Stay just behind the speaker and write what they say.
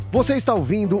Você está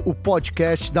ouvindo o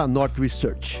podcast da North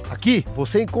Research. Aqui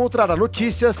você encontrará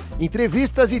notícias,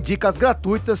 entrevistas e dicas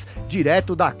gratuitas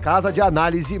direto da casa de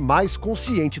análise mais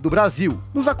consciente do Brasil.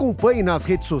 Nos acompanhe nas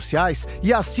redes sociais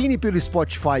e assine pelo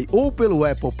Spotify ou pelo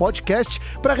Apple Podcast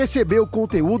para receber o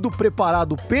conteúdo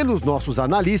preparado pelos nossos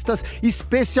analistas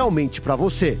especialmente para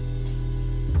você.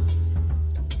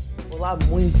 Olá,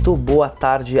 muito boa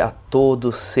tarde a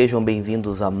todos, sejam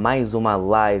bem-vindos a mais uma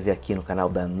live aqui no canal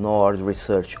da North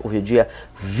Research. Hoje é dia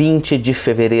 20 de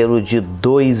fevereiro de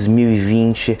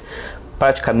 2020,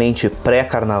 praticamente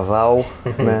pré-carnaval,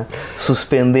 né?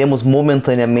 Suspendemos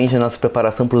momentaneamente a nossa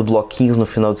preparação para os bloquinhos no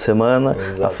final de semana.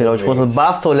 Exatamente. Afinal de contas,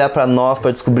 basta olhar para nós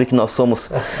para descobrir que nós somos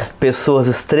pessoas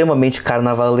extremamente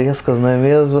carnavalescas, não é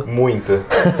mesmo? Muito.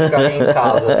 Ficar em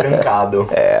casa, trancado.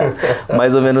 É,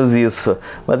 mais ou menos isso.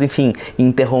 Mas enfim,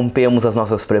 interrompemos as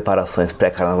nossas preparações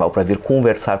pré-carnaval para vir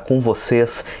conversar com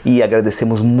vocês e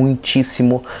agradecemos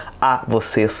muitíssimo a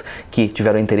vocês que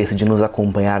tiveram interesse de nos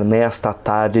acompanhar nesta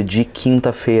tarde de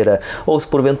quinta-feira. Ou se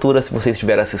porventura, se você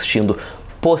estiver assistindo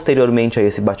posteriormente a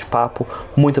esse bate-papo,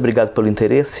 muito obrigado pelo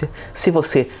interesse. Se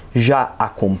você já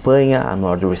acompanha a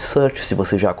North Research, se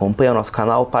você já acompanha o nosso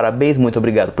canal, parabéns, muito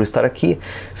obrigado por estar aqui.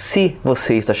 Se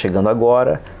você está chegando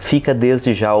agora, fica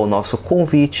desde já o nosso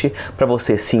convite para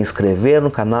você se inscrever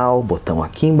no canal, botão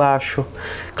aqui embaixo,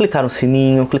 clicar no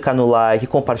sininho, clicar no like,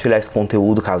 compartilhar esse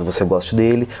conteúdo, caso você goste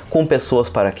dele, com pessoas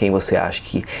para quem você acha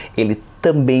que ele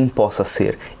também possa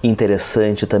ser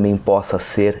interessante, também possa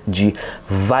ser de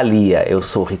valia. Eu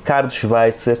sou Ricardo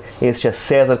Schweitzer, este é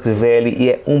César Crivelli e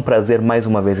é um prazer mais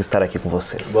uma vez estar aqui com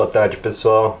vocês. Boa tarde,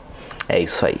 pessoal. É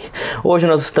isso aí. Hoje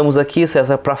nós estamos aqui,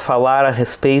 César, para falar a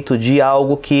respeito de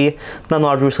algo que na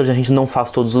North Research a gente não faz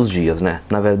todos os dias, né?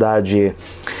 Na verdade,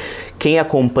 quem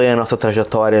acompanha a nossa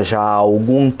trajetória já há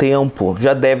algum tempo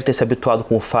já deve ter se habituado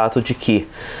com o fato de que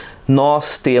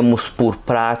nós temos por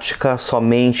prática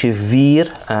somente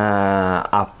vir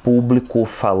a público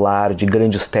falar de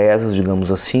grandes teses, digamos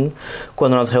assim,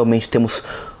 quando nós realmente temos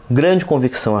grande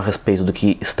convicção a respeito do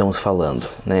que estamos falando,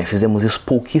 né? Fizemos isso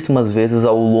pouquíssimas vezes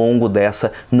ao longo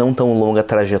dessa não tão longa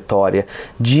trajetória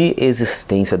de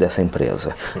existência dessa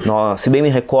empresa. Nós, se bem me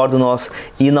recordo, nós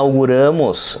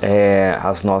inauguramos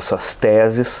as nossas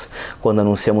teses quando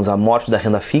anunciamos a morte da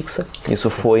renda fixa. Isso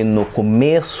foi no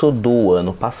começo do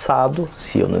ano passado,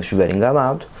 se eu não estiver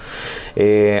enganado.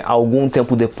 Algum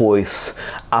tempo depois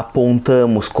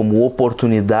apontamos como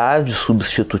oportunidade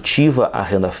substitutiva à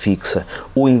renda fixa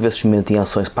o investimento em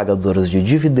ações pagadoras de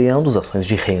dividendos, ações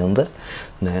de renda,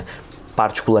 né?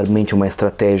 Particularmente uma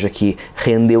estratégia que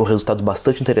rendeu um resultado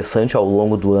bastante interessante ao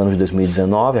longo do ano de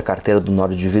 2019, a carteira do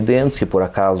Nord Dividendos, que por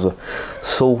acaso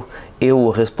sou eu o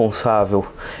responsável,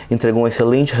 entregou um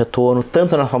excelente retorno,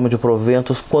 tanto na forma de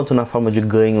proventos quanto na forma de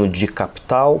ganho de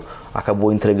capital.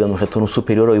 Acabou entregando um retorno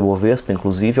superior ao Ibovespa,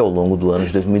 inclusive, ao longo do ano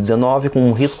de 2019, com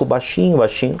um risco baixinho.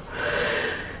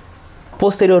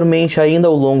 Posteriormente, ainda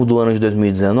ao longo do ano de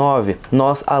 2019,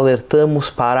 nós alertamos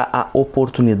para a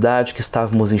oportunidade que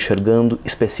estávamos enxergando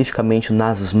especificamente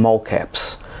nas small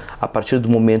caps. A partir do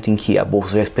momento em que a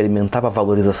bolsa já experimentava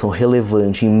valorização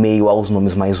relevante em meio aos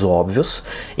nomes mais óbvios,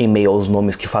 em meio aos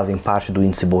nomes que fazem parte do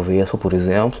índice Bovespa, por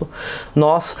exemplo,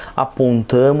 nós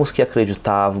apontamos que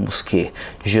acreditávamos que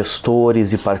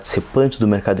gestores e participantes do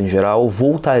mercado em geral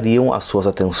voltariam as suas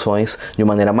atenções de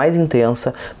maneira mais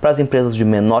intensa para as empresas de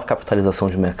menor capitalização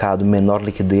de mercado, menor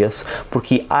liquidez,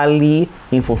 porque ali,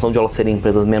 em função de elas serem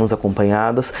empresas menos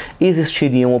acompanhadas,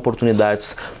 existiriam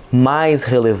oportunidades mais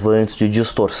relevantes de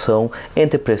distorção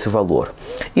entre preço e valor.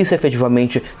 Isso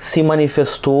efetivamente se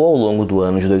manifestou ao longo do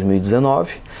ano de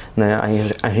 2019, né?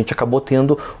 A gente acabou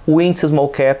tendo o índice Small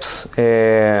Caps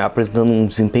apresentando um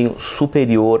desempenho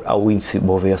superior ao índice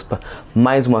Bovespa,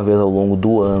 mais uma vez ao longo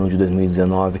do ano de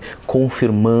 2019,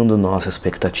 confirmando nossa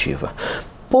expectativa.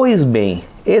 Pois bem,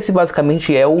 esse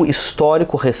basicamente é o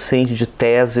histórico recente de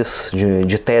teses,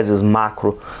 de teses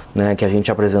macro, né, que a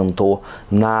gente apresentou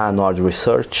na North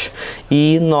Research,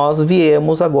 e nós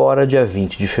viemos agora, dia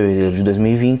 20 de fevereiro de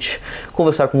 2020,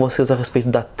 conversar com vocês a respeito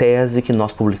da tese que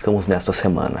nós publicamos nesta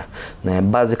semana, né?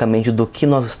 Basicamente do que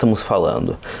nós estamos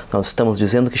falando. Nós estamos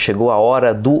dizendo que chegou a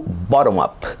hora do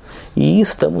bottom-up. E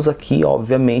estamos aqui,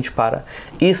 obviamente, para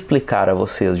explicar a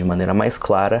vocês de maneira mais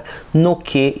clara no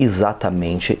que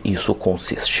exatamente isso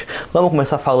consiste. Vamos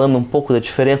começar falando um pouco da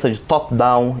diferença de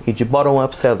top-down e de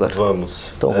bottom-up, César?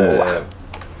 Vamos. Então vamos lá.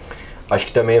 Acho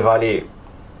que também vale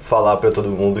falar para todo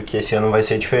mundo que esse ano vai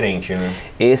ser diferente, né?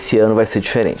 Esse ano vai ser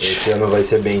diferente. Esse ano vai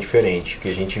ser bem diferente. O que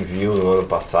a gente viu no ano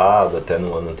passado, até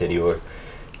no ano anterior,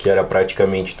 que era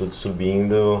praticamente tudo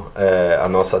subindo, a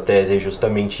nossa tese é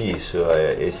justamente isso.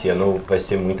 Esse ano vai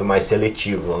ser muito mais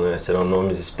seletivo, né? Serão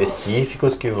nomes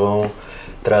específicos que vão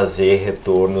trazer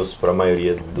retornos para a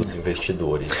maioria dos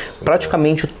investidores.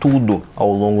 Praticamente tudo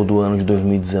ao longo do ano de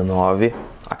 2019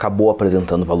 acabou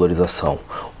apresentando valorização.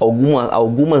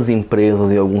 Algumas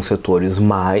empresas em alguns setores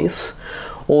mais,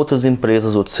 outras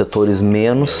empresas, outros setores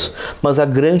menos, mas a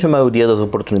grande maioria das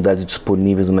oportunidades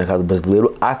disponíveis no mercado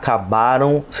brasileiro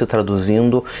acabaram se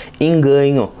traduzindo em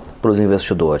ganho para os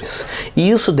investidores.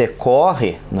 E isso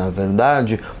decorre, na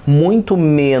verdade, muito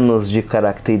menos de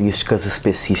características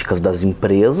específicas das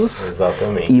empresas.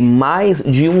 Exatamente. E mais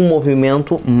de um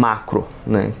movimento macro,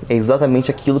 né? É exatamente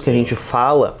aquilo que a gente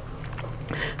fala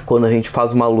quando a gente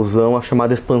faz uma alusão à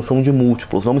chamada expansão de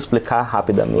múltiplos. Vamos explicar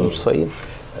rapidamente isso aí?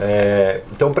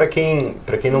 Então, para quem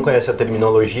não conhece a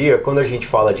terminologia, quando a gente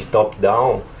fala de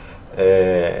top-down,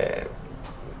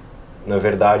 na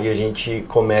verdade a gente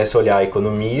começa a olhar a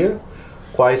economia,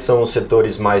 quais são os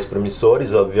setores mais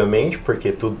promissores, obviamente,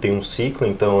 porque tudo tem um ciclo,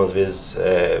 então às vezes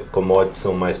commodities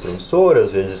são mais promissoras,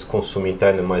 às vezes consumo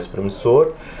interno é mais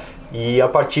promissor, e a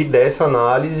partir dessa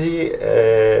análise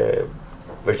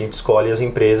a gente escolhe as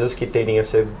empresas que tendem a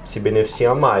se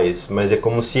beneficiar mais, mas é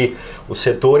como se o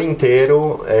setor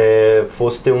inteiro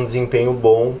fosse ter um desempenho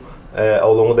bom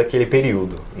ao longo daquele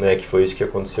período, né, que foi isso que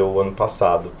aconteceu o ano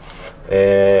passado.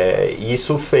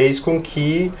 Isso fez com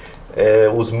que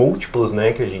os múltiplos,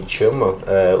 né, que a gente chama,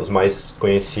 os mais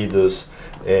conhecidos,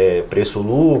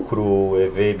 preço-lucro,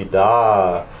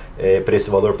 EV/EBITDA,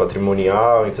 preço-valor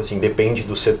patrimonial, então assim, depende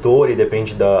do setor e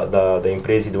depende da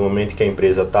empresa e do momento que a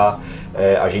empresa está,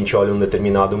 a gente olha um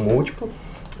determinado múltiplo.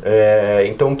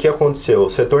 Então o que aconteceu? O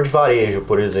setor de varejo,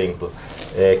 por exemplo,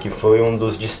 que foi um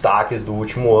dos destaques do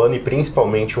último ano e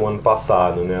principalmente o ano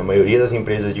passado, né? A maioria das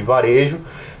empresas de varejo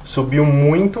subiu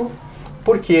muito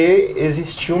porque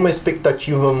existia uma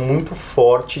expectativa muito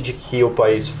forte de que o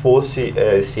país fosse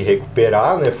se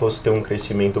recuperar, né? Fosse ter um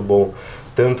crescimento bom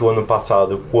tanto o ano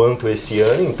passado quanto esse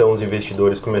ano, então os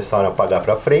investidores começaram a pagar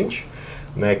para frente,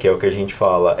 né, que é o que a gente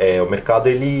fala, o mercado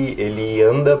ele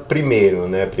anda primeiro,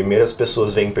 né, primeiro as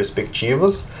pessoas veem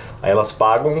perspectivas, aí elas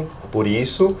pagam por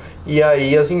isso, e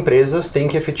aí as empresas têm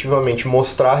que efetivamente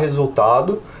mostrar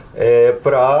resultado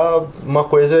para uma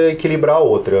coisa equilibrar a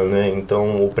outra, né,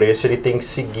 então o preço ele tem que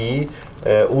seguir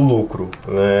o lucro,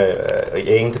 né,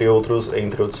 entre outros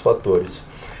fatores.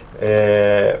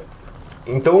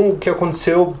 Então, o que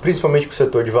aconteceu, principalmente com o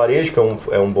setor de varejo, que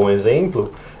é um bom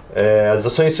exemplo, as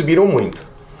ações subiram muito,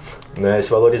 né,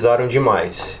 se valorizaram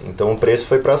demais, então o preço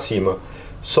foi para cima.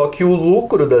 Só que o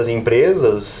lucro das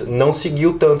empresas não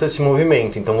seguiu tanto esse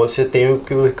movimento, então você tem o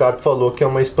que o Ricardo falou, que é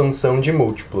uma expansão de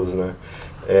múltiplos, né?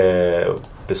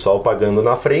 O pessoal pagando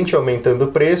na frente, aumentando o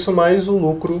preço, mas o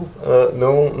lucro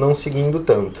não seguindo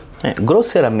tanto.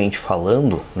 Grosseiramente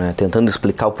falando, né, tentando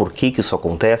explicar o porquê que isso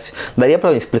acontece, daria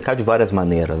para explicar de várias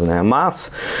maneiras, né? Mas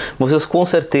vocês com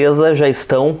certeza já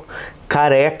estão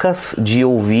carecas de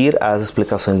ouvir as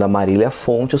explicações da Marília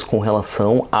Fontes com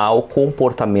relação ao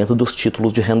comportamento dos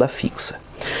títulos de renda fixa.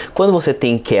 Quando você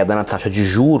tem queda na taxa de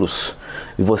juros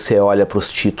e você olha para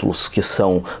os títulos que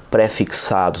são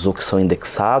pré-fixados ou que são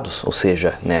indexados, ou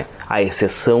seja, né, a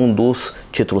exceção dos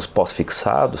títulos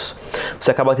pós-fixados,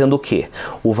 você acaba tendo o quê?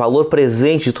 O valor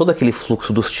presente de todo aquele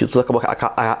fluxo dos títulos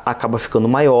acaba ficando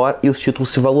maior e os títulos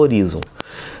se valorizam.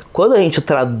 Quando a gente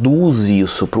traduz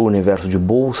isso para o universo de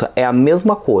bolsa, é a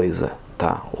mesma coisa.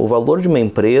 Tá? O valor de uma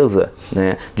empresa,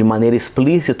 né, de maneira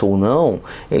explícita ou não,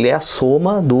 ele é a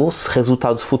soma dos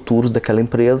resultados futuros daquela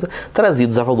empresa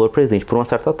trazidos a valor presente por uma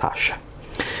certa taxa.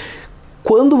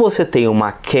 Quando você tem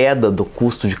uma queda do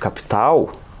custo de capital,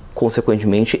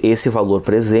 consequentemente esse valor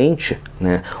presente,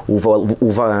 né,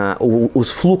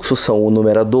 os fluxos são o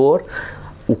numerador,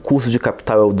 o custo de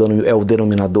capital é o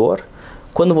denominador.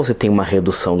 Quando você tem uma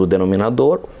redução do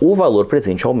denominador, o valor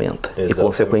presente aumenta. Exatamente. E,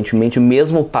 consequentemente,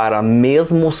 mesmo para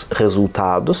mesmos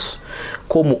resultados,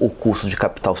 como o custo de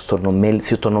capital se tornou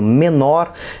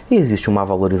menor, existe uma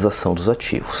valorização dos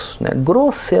ativos, né?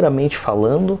 Grosseiramente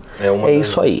falando, é isso aí. É uma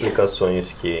das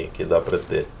explicações que dá para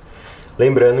ter.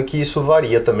 Lembrando que isso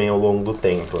varia também ao longo do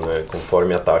tempo, né?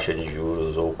 Conforme a taxa de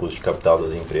juros ou o custo de capital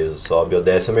das empresas sobe ou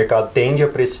desce, o mercado tende a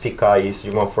precificar isso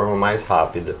de uma forma mais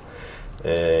rápida.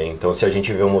 Então, se a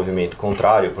gente vê um movimento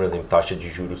contrário, por exemplo, taxa de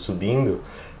juros subindo,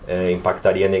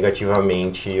 impactaria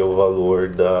negativamente o valor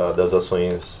das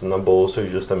ações na bolsa,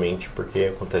 justamente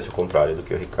porque acontece o contrário do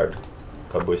que o Ricardo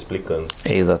acabou explicando.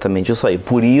 É exatamente isso aí.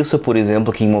 Por isso, por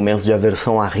exemplo, que em momentos de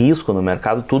aversão a risco no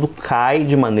mercado, tudo cai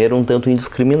de maneira um tanto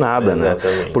indiscriminada, né?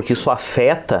 Porque isso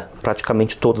afeta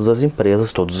praticamente todas as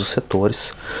empresas, todos os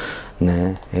setores.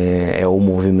 né? É o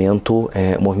movimento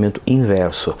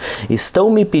inverso.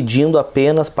 Estão me pedindo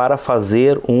apenas para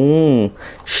fazer um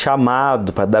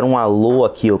chamado, para dar um alô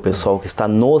aqui ao pessoal que está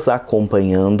nos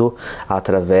acompanhando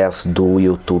através do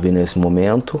YouTube nesse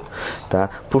momento, tá?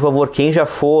 Por favor, quem já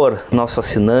for nosso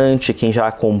assinante, quem já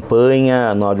acompanha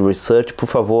a Nord Research, por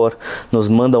favor, nos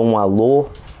manda um alô.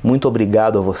 Muito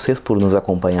obrigado a vocês por nos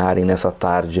acompanharem nessa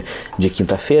tarde de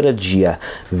quinta-feira, dia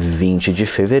 20 de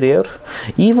fevereiro.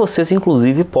 E vocês,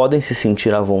 inclusive, podem se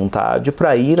sentir à vontade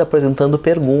para ir apresentando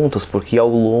perguntas, porque ao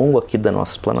longo aqui da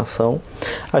nossa explanação,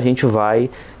 a gente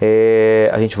vai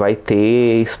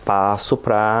ter espaço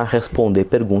para responder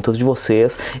perguntas de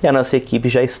vocês. E a nossa equipe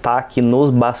já está aqui nos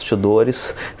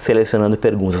bastidores selecionando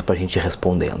perguntas para a gente ir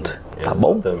respondendo. Tá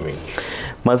bom? Exatamente.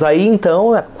 Mas aí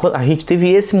então a gente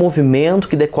teve esse movimento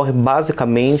que decorre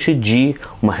basicamente de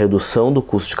uma redução do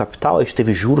custo de capital. A gente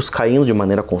teve juros caindo de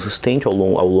maneira consistente ao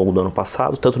longo do ano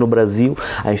passado, tanto no Brasil.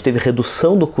 A gente teve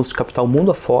redução do custo de capital mundo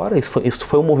afora. Isso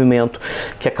foi um movimento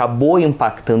que acabou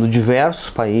impactando diversos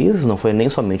países, não foi nem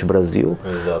somente o Brasil.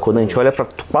 Exatamente. Quando a gente olha para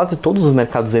quase todos os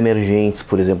mercados emergentes,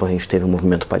 por exemplo, a gente teve um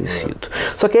movimento parecido.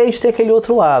 Só que aí a gente tem aquele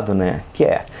outro lado, né? Que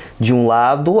é, de um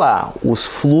lado, os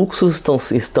fluxos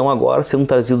estão agora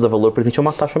sendo trazidos a valor presente a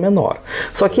uma taxa menor.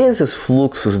 Só que esses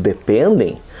fluxos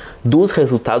dependem dos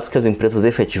resultados que as empresas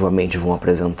efetivamente vão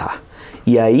apresentar.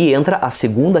 E aí entra a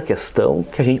segunda questão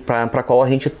para a qual a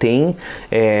gente tem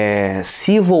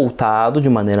se voltado de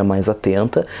maneira mais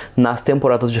atenta nas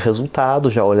temporadas de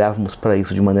resultados. Já olhávamos para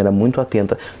isso de maneira muito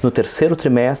atenta no terceiro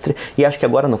trimestre e acho que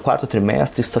agora no quarto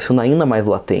trimestre isso está sendo ainda mais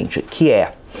latente, que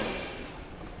é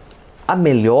a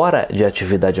melhora de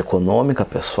atividade econômica,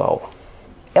 pessoal,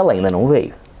 ela ainda não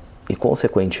veio. E,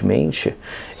 consequentemente,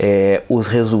 os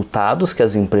resultados que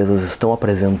as empresas estão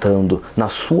apresentando, na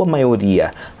sua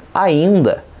maioria,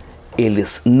 ainda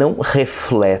eles não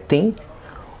refletem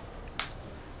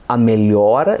a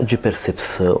melhora de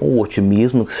percepção, o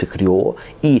otimismo que se criou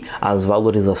e as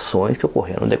valorizações que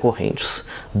ocorreram decorrentes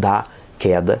da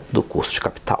queda do custo de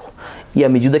capital. E à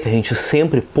medida que a gente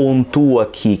sempre pontua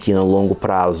aqui que no longo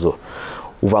prazo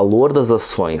o valor das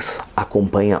ações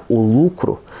acompanha o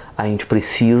lucro, a gente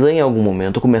precisa em algum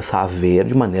momento começar a ver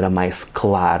de maneira mais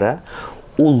clara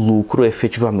o lucro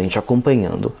efetivamente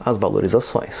acompanhando as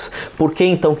valorizações. Por que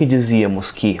então que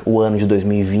dizíamos que o ano de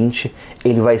 2020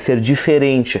 ele vai ser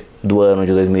diferente do ano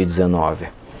de 2019?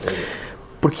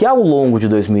 Porque ao longo de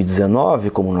 2019,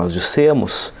 como nós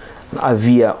dissemos,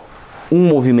 havia um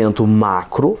movimento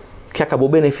macro que acabou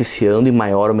beneficiando em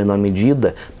maior ou menor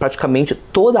medida praticamente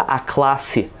toda a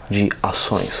classe de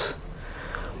ações.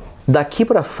 Daqui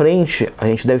para frente, a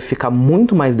gente deve ficar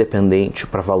muito mais dependente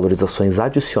para valorizações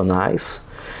adicionais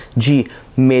de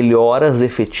melhoras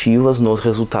efetivas nos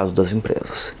resultados das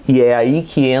empresas. E é aí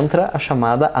que entra a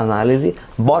chamada análise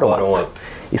bottom-up.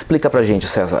 Explica pra gente,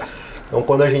 César. Então,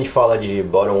 quando a gente fala de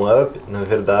bottom-up, na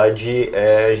verdade,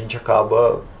 a gente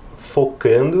acaba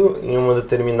focando em uma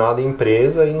determinada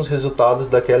empresa e nos resultados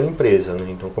daquela empresa, né?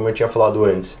 Então, como eu tinha falado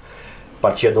antes,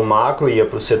 partia do macro, ia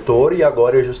para o setor e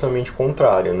agora é justamente o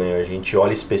contrário, né? A gente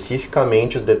olha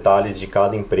especificamente os detalhes de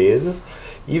cada empresa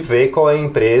e vê qual é a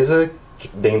empresa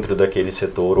dentro daquele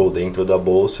setor ou dentro da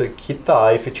bolsa que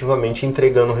está efetivamente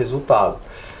entregando o resultado.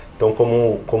 Então,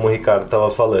 como o Ricardo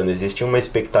estava falando, ainda existe uma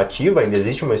expectativa,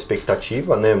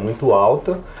 né, muito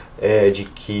alta de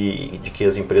que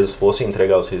as empresas fossem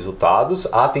entregar os resultados.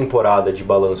 A temporada de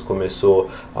balanço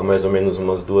começou há mais ou menos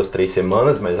umas 2-3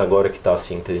 semanas, mas agora que está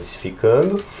se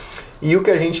intensificando. E o que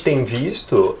a gente tem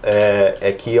visto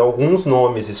é que alguns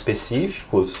nomes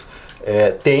específicos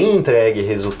têm entregue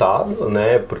resultado,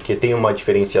 né, porque tem uma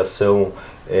diferenciação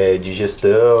de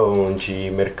gestão,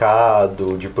 de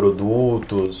mercado, de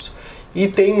produtos, e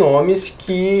tem nomes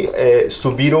que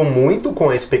subiram muito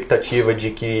com a expectativa de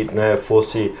que, né,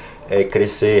 fosse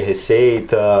crescer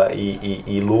receita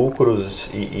e lucros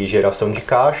e geração de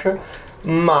caixa,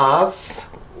 mas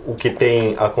o que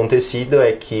tem acontecido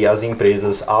é que as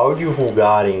empresas, ao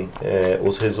divulgarem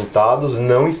os resultados,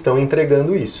 não estão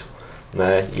entregando isso,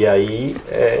 né? E aí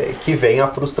que vem a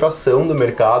frustração do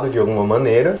mercado de alguma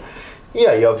maneira, e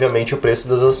aí obviamente o preço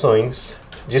das ações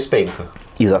despenca.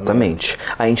 Exatamente.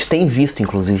 A gente tem visto,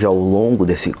 inclusive, ao longo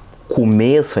desse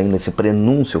começo ainda, esse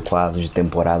prenúncio quase de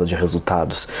temporada de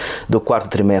resultados do quarto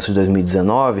trimestre de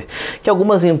 2019, que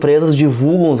algumas empresas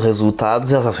divulgam os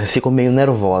resultados e as ações ficam meio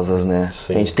nervosas, né?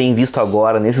 Sim. A gente tem visto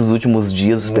agora, nesses últimos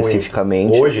dias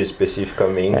especificamente. Hoje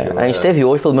especificamente. Né? A gente teve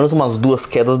hoje pelo menos umas 2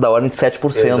 quedas da ordem de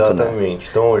 7%. Exatamente. Né?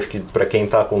 Então, acho que para quem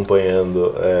está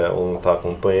acompanhando ou não está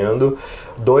acompanhando,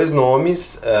 2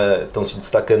 nomes estão se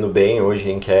destacando bem hoje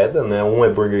em queda, né? Um é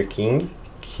Burger King,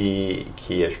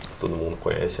 que acho que todo mundo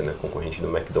conhece, né? Concorrente do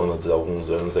McDonald's há alguns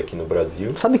anos aqui no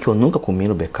Brasil. Sabe que eu nunca comi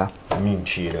no BK?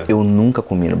 Mentira. Eu nunca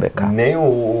comi no BK. Nem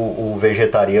o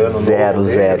vegetariano Zero.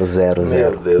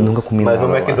 Meu Deus. Nunca comi Mas nada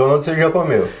no lá. McDonald's você já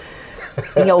comeu?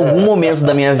 Em algum momento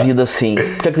da minha vida, sim.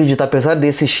 Porque acredita, apesar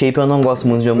desse shape, eu não gosto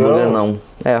muito de hambúrguer, não.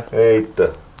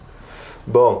 Eita.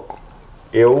 Bom,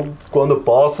 eu, quando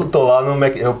posso, tô lá no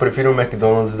eu prefiro o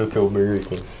McDonald's do que o Burger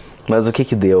King. Mas o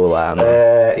que deu lá?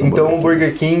 Então o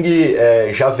Burger King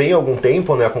já vem há algum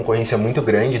tempo, né, a concorrência muito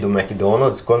grande do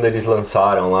McDonald's. Quando eles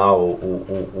lançaram lá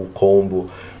o combo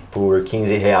por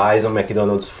R$15, o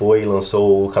McDonald's foi e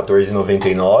lançou o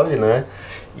R$14,99, né?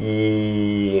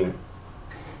 E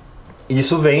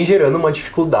isso vem gerando uma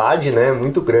dificuldade, né,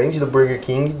 muito grande do Burger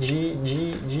King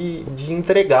de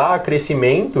entregar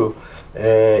crescimento.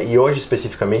 E hoje,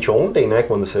 especificamente ontem, né,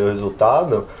 quando saiu o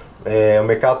resultado, o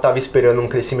mercado estava esperando um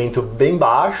crescimento bem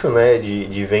baixo, né,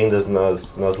 de vendas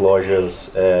nas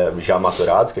lojas já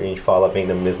maturadas, que a gente fala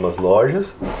venda nas mesmas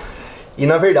lojas, e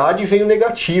na verdade veio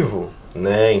negativo,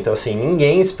 né? Então assim,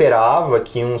 ninguém esperava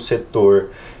que um setor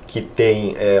que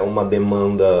tem uma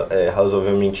demanda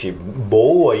razoavelmente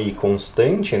boa e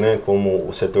constante, né, como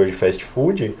o setor de fast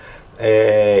food,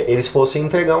 eles fossem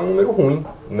entregar um número ruim,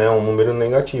 né, um número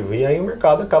negativo. E aí o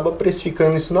mercado acaba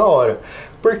precificando isso na hora.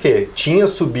 Por quê? Tinha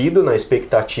subido na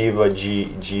expectativa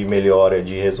de melhora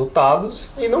de resultados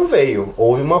e não veio.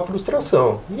 Houve uma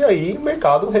frustração. E aí o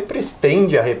mercado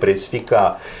tende a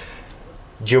reprecificar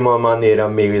de uma maneira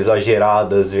meio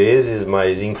exagerada às vezes,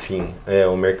 mas enfim,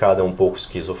 o mercado é um pouco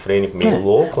esquizofrênico, meio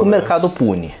louco. O mercado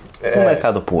pune. O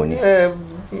mercado pune.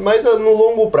 Mas no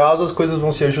longo prazo as coisas vão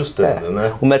se ajustando,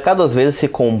 né? O mercado às vezes se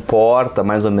comporta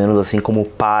mais ou menos assim como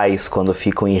pais quando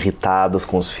ficam irritados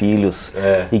com os filhos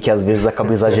e que às vezes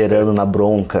acabam exagerando na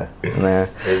bronca, né?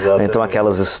 Exatamente. Então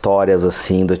aquelas histórias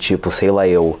assim do tipo, sei lá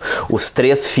os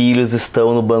 3 filhos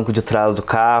estão no banco de trás do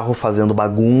carro fazendo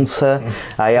bagunça,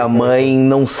 aí a mãe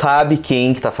não sabe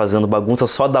quem que tá fazendo bagunça,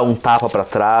 só dá um tapa para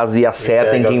trás e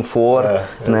acerta em quem for,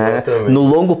 né? No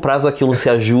longo prazo aquilo se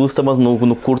ajusta, mas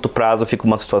no curto prazo fica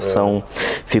uma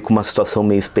situação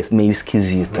meio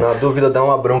esquisita. Na dúvida, dá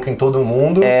uma bronca em todo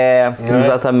mundo. Né?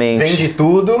 Exatamente. Vende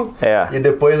tudo e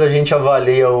depois a gente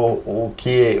avalia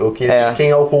quem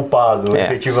é o culpado,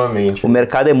 efetivamente. O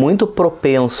mercado é muito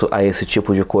propenso a esse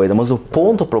tipo de coisa, mas o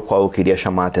ponto para o qual eu queria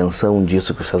chamar a atenção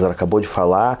disso que o César acabou de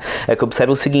falar é que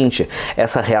observe o seguinte: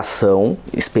 essa reação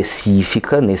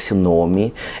específica nesse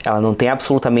nome, ela não tem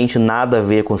absolutamente nada a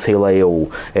ver com, sei lá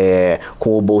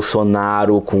com o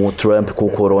Bolsonaro, com o Trump, com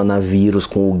o coronavírus,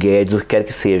 com o Guedes, o que quer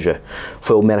que seja.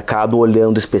 Foi o mercado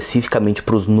olhando especificamente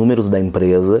para os números da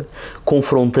empresa,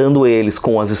 confrontando eles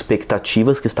com as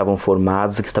expectativas que estavam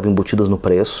formadas e que estavam embutidas no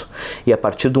preço, e a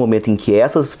partir do momento em que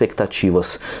essas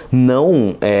expectativas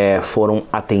não foram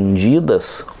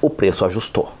atendidas, o preço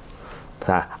ajustou.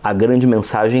 Tá? A grande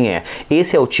mensagem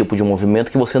esse é o tipo de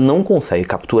movimento que você não consegue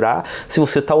capturar se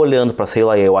você está olhando para, sei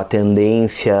lá, a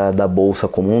tendência da bolsa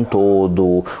como um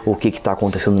todo, o que está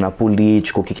acontecendo na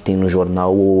política, o que tem no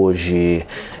jornal hoje,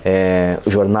 o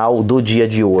jornal do dia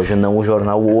de hoje, não o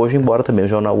jornal hoje, embora também o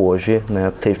jornal hoje,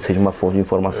 né, seja uma fonte de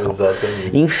informação.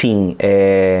 Exatamente. Enfim,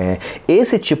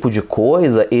 esse tipo de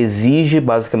coisa exige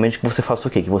basicamente que você faça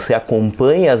o quê? Que você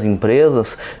acompanhe as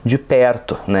empresas de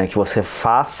perto, né, que você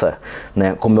faça,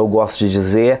 né, como eu gosto de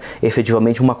dizer,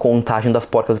 efetivamente uma contagem das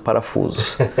porcas e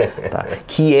parafusos, tá?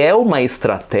 Que é uma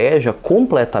estratégia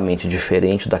completamente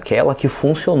diferente daquela que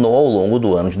funcionou ao longo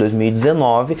do ano de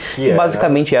 2019, que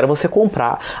basicamente era você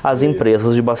comprar as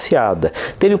empresas de baseada.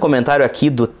 Teve um comentário aqui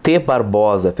do T.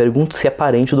 Barbosa, pergunta se é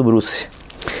parente do Bruce.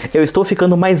 Eu estou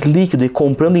ficando mais líquido e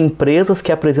comprando empresas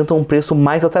que apresentam um preço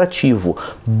mais atrativo.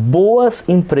 Boas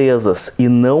empresas e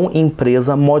não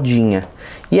empresa modinha.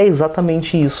 E é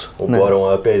exatamente isso. O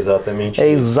bottom-up é exatamente isso. É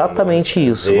exatamente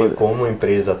isso. Ver como a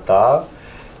empresa está,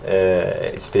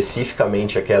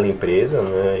 especificamente aquela empresa,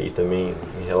 né, e também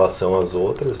em relação às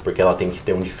outras, porque ela tem que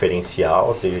ter um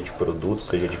diferencial, seja de produto,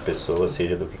 seja de pessoa,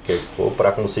 seja do que quer que for,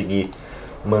 para conseguir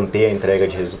manter a entrega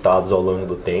de resultados ao longo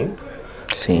do tempo.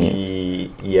 Sim.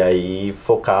 E aí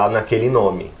focar naquele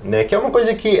nome, né? Que é uma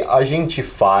coisa que a gente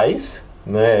faz,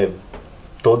 né?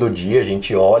 Todo dia a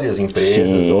gente olha as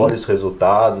empresas, olha os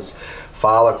resultados,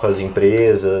 fala com as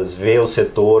empresas, vê o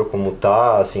setor como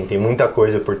tá, assim, tem muita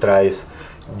coisa por trás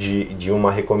de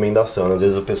uma recomendação. Às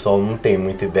vezes o pessoal não tem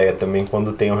muita ideia também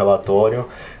quando tem um relatório,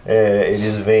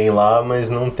 eles vêm lá, mas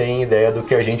não tem ideia do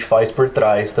que a gente faz por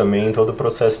trás também em todo o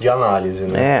processo de análise,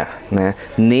 né? Né?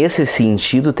 Nesse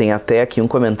sentido, tem até aqui um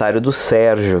comentário do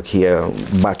Sérgio, que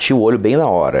bati o olho bem na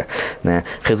hora, né?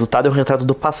 Resultado é um retrato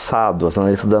do passado. As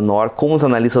analistas da Nord, como os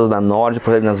analistas da Nord,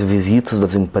 nas visitas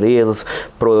das empresas,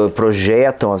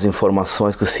 projetam as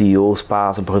informações que os CEOs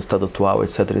passam para o resultado atual,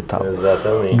 etc. e tal.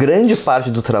 Exatamente. Grande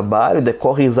parte do trabalho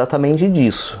decorre exatamente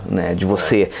disso, né? De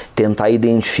você tentar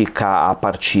identificar a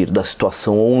partir da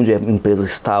situação onde a empresa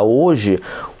está hoje,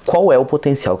 qual é o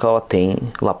potencial que ela tem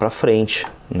lá para frente,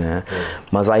 né?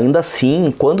 Mas ainda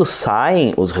assim, quando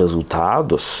saem os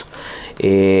resultados,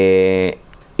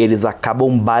 eles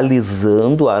acabam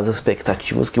balizando as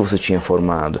expectativas que você tinha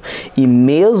formado. E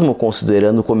mesmo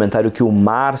considerando o comentário que o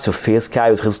Márcio fez, que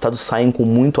os resultados saem com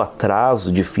muito atraso,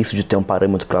 difícil de ter um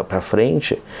parâmetro para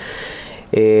frente,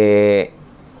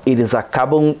 eles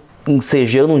acabam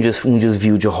ensejando um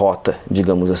desvio de rota,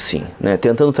 digamos assim, né?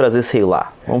 Tentando trazer, sei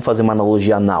lá, vamos fazer uma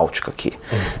analogia náutica aqui.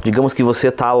 Digamos que você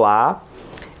está lá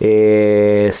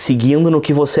seguindo no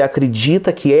que você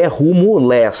acredita que é rumo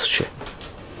leste.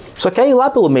 Só que aí lá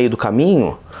pelo meio do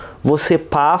caminho, você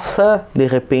passa, de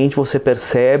repente você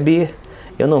percebe,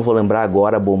 eu não vou lembrar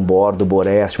agora, Bombordo,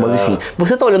 Boreste, mas enfim,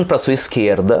 você está olhando para a sua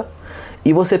esquerda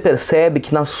e você percebe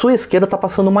que na sua esquerda está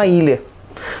passando uma ilha.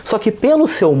 Só que pelo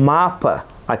seu mapa,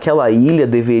 aquela ilha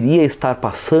deveria estar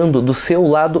passando do seu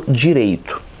lado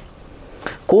direito.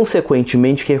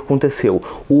 Consequentemente, o que aconteceu?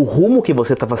 O rumo que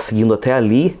você estava seguindo até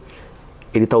ali,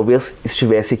 ele talvez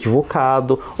estivesse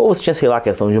equivocado, ou você tinha, sei lá,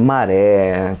 questão de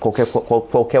maré,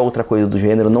 qualquer outra coisa do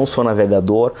gênero. Não sou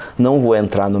navegador, não vou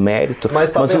entrar no mérito. Mas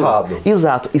estava errado.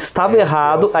 Exato, estava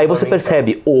errado, aí você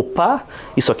percebe, opa,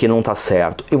 isso aqui não está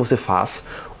certo, e você faz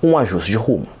um ajuste de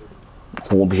rumo,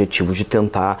 com o objetivo de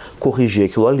tentar corrigir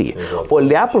aquilo ali. Exato.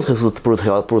 Olhar para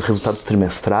os resultados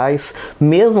trimestrais,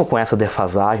 mesmo com essa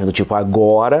defasagem, do tipo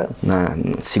agora, na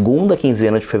segunda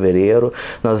quinzena de fevereiro,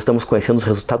 nós estamos conhecendo os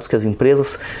resultados que as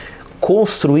empresas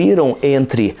construíram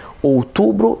entre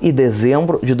outubro e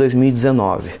dezembro de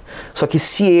 2019. Só que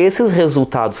se esses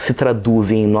resultados se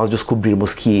traduzem em nós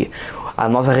descobrirmos que a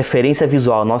nossa referência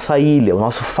visual, a nossa ilha, o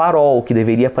nosso farol, que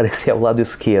deveria aparecer ao lado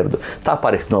esquerdo, está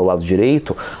aparecendo ao lado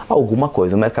direito, alguma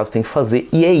coisa o mercado tem que fazer,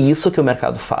 e é isso que o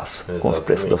mercado faz. Exatamente. Com os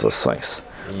preços das ações.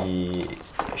 E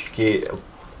acho que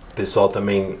o pessoal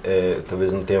também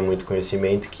talvez não tenha muito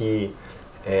conhecimento que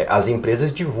as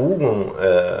empresas divulgam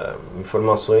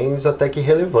informações até que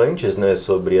relevantes, né,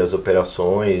 sobre as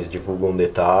operações, divulgam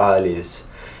detalhes.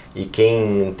 E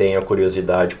quem tem a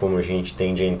curiosidade, como a gente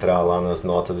tem, de entrar lá nas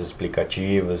notas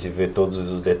explicativas e ver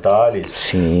todos os detalhes,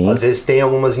 sim, às vezes tem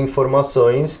algumas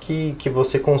informações que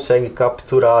você consegue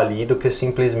capturar ali do que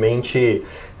simplesmente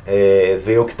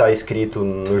ver o que está escrito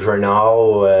no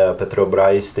jornal. A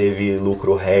Petrobras teve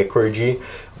lucro recorde,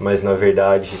 mas na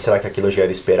verdade, será que aquilo já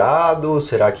era esperado?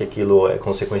 Será que aquilo é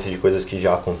consequência de coisas que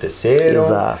já aconteceram?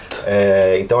 Exato.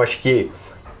 Então acho que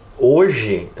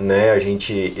hoje, né, a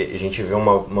gente vê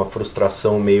uma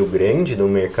frustração meio grande no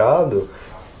mercado,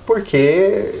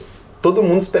 porque todo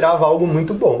mundo esperava algo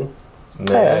muito bom,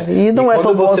 né? E não é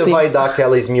tão bom assim. Quando você vai dar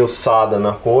aquela esmiuçada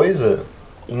na coisa,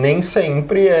 nem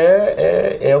sempre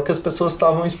é o que as pessoas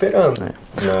estavam esperando,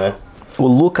 né? O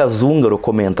Lucas Húngaro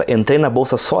comenta: entrei na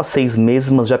bolsa só há 6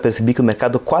 meses, mas já percebi que o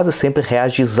mercado quase sempre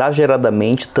reage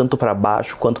exageradamente, tanto para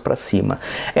baixo quanto para cima.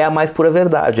 É a mais pura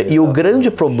verdade. Exatamente. E o grande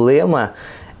problema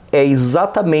é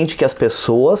exatamente que as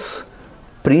pessoas,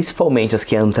 principalmente as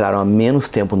que entraram há menos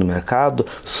tempo no mercado,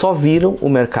 só viram o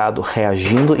mercado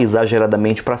reagindo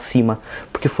exageradamente para cima,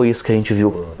 porque foi isso que a gente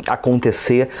viu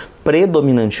acontecer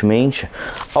predominantemente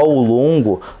ao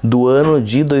longo do ano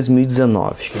de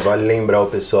 2019. Acho que vale lembrar o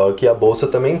pessoal que a bolsa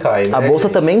também cai, né? A bolsa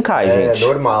também cai, gente. É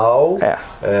normal.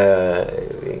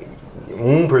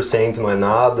 1% não é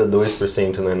nada,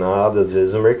 2% não é nada, às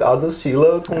vezes o mercado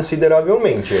oscila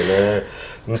consideravelmente, né?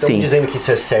 Não estamos dizendo que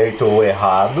isso é certo ou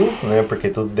errado, né? Porque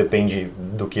tudo depende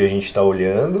do que a gente está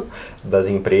olhando, das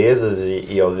empresas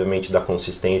e obviamente da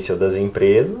consistência das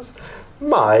empresas,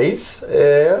 mas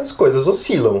as coisas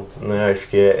oscilam, né? Acho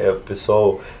que o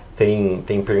pessoal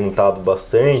tem perguntado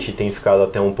bastante, tem ficado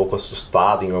até um pouco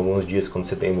assustado em alguns dias quando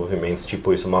você tem movimentos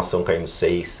tipo isso, uma ação caindo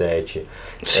 6, 7.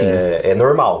 Sim. É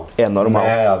normal. É normal.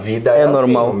 Né? A vida é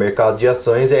normal. Assim, o mercado de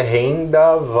ações é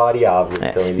renda variável.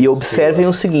 Então e observem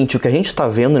o seguinte, o que a gente está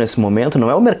vendo nesse momento não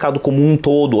é o mercado como um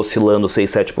todo oscilando 6,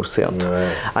 7%.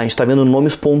 A gente está vendo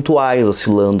nomes pontuais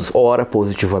oscilando, ora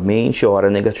positivamente,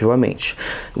 ora negativamente.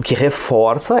 O que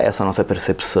reforça essa nossa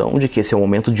percepção de que esse é o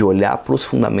momento de olhar para os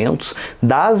fundamentos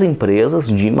das empresas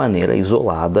de maneira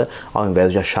isolada, ao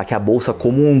invés de achar que a bolsa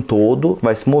como um todo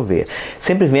vai se mover.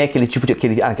 Sempre vem aquele tipo de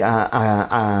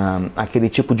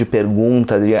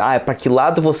pergunta de para que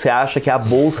lado você acha que a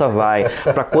bolsa vai?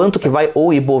 Para quanto que vai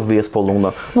o Ibovespa ao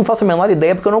longo? Não faço a menor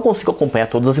ideia porque eu não consigo acompanhar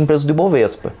todas as empresas do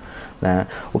Ibovespa. Né?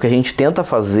 O que a gente tenta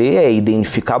fazer é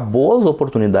identificar boas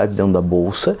oportunidades dentro da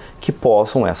bolsa que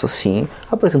possam, essas sim,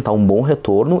 apresentar um bom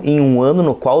retorno em um ano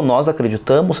no qual nós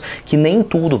acreditamos que nem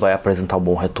tudo vai apresentar um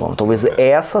bom retorno. Talvez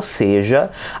essa seja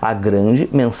a grande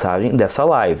mensagem dessa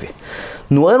live.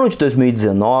 No ano de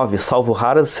 2019, salvo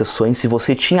raras exceções, se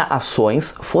você tinha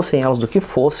ações, fossem elas do que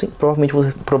fossem,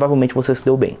 provavelmente você se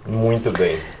deu bem. Muito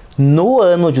bem. No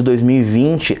ano de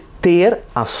 2020, ter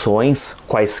ações,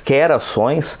 quaisquer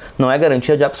ações, não é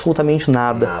garantia de absolutamente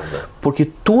nada. Porque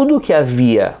tudo que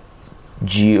havia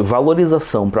de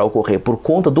valorização para ocorrer por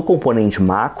conta do componente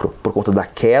macro, por conta da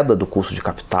queda do custo de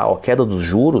capital, a queda dos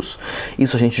juros,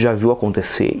 isso a gente já viu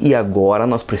acontecer e agora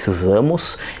nós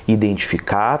precisamos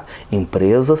identificar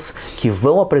empresas que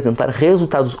vão apresentar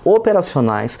resultados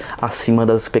operacionais acima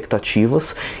das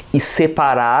expectativas e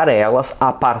separar elas,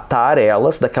 apartar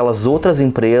elas daquelas outras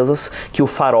empresas que o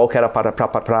farol que era para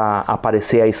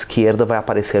aparecer à esquerda vai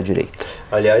aparecer à direita.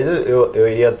 Aliás, eu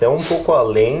iria até um pouco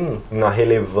além na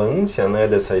relevância, né,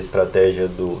 dessa estratégia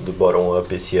do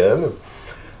bottom-up esse ano,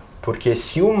 porque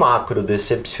se o macro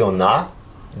decepcionar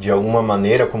de alguma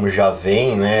maneira, como já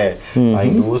vem, né, a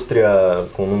indústria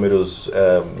com números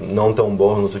não tão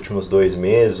bons nos últimos 2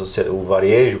 meses, o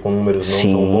varejo com números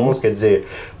não tão bons, quer dizer,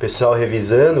 o pessoal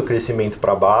revisando o crescimento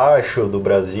para baixo do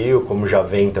Brasil, como já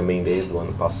vem também desde o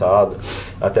ano passado.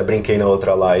 Até brinquei na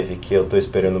outra live que eu estou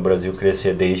esperando o Brasil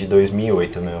crescer desde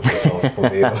 2008, né, o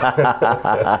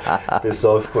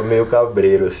pessoal ficou meio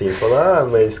cabreiro, assim, falou,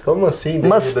 mas como assim?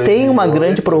 Mas tem uma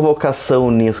grande provocação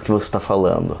nisso que você está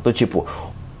falando, do tipo,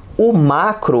 o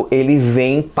macro, ele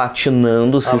vem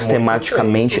patinando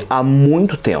sistematicamente há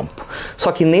muito tempo.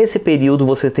 Só que nesse período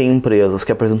você tem empresas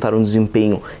que apresentaram um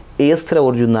desempenho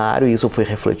extraordinário e isso foi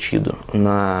refletido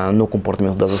no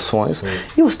comportamento das ações. Sim.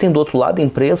 E você tem do outro lado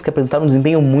empresas que apresentaram um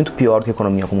desempenho muito pior do que a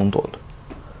economia como um todo.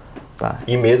 Tá?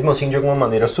 E mesmo assim, de alguma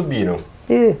maneira, subiram.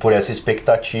 Por essa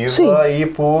expectativa e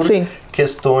por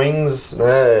questões,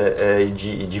 né,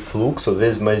 de fluxo, às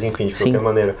vezes, mas enfim, de qualquer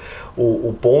maneira.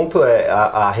 O ponto é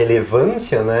a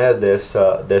relevância, né,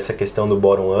 dessa questão do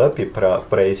bottom-up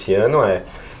para esse ano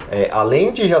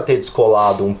além de já ter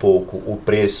descolado um pouco o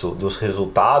preço dos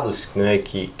resultados, né,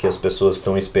 que as pessoas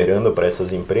estão esperando para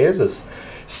essas empresas,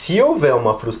 se houver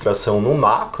uma frustração no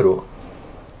macro,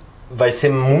 vai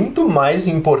ser muito mais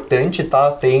importante estar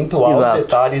atento aos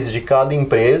detalhes de cada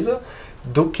empresa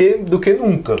do que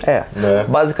nunca. Né?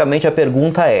 Basicamente a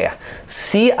pergunta é,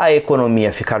 se a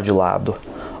economia ficar de lado,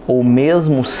 ou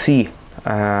mesmo se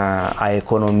a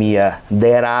economia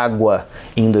der água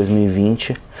em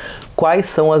 2020, quais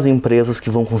são as empresas que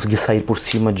vão conseguir sair por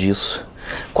cima disso?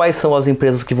 Quais são as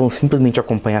empresas que vão simplesmente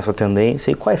acompanhar essa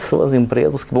tendência e quais são as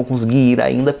empresas que vão conseguir ir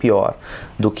ainda pior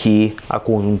do que a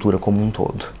conjuntura como um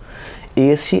todo?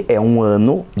 Esse é um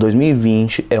ano,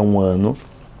 2020 é um ano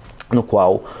no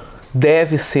qual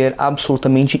deve ser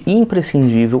absolutamente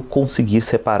imprescindível conseguir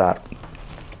separar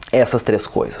essas 3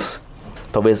 coisas.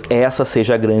 Talvez essa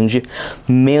seja a grande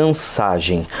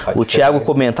mensagem. O Thiago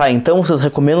comenta, então vocês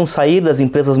recomendam sair das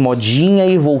empresas modinha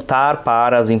e voltar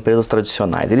para as empresas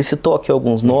tradicionais. Ele citou aqui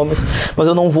alguns nomes, mas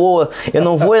eu não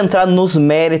vou entrar nos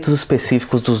méritos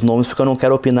específicos dos nomes, porque eu não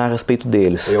quero opinar a respeito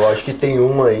deles. Eu acho que tem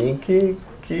uma aí que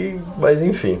mas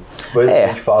enfim, depois a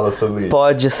gente fala sobre isso.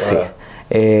 Pode ser.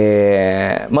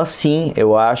 Mas sim,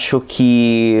 eu acho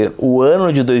que o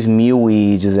ano de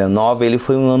 2019 ele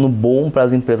foi um ano bom para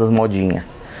as empresas modinha.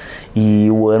 E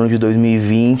o ano de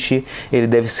 2020 ele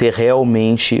deve ser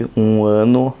realmente um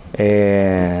ano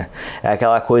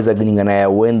aquela coisa gringa, né?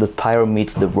 When the tire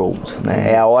meets the road,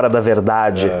 né? É a hora da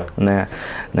verdade, né?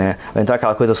 Vai entrar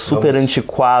aquela coisa super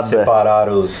antiquada. Separar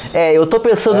os... eu tô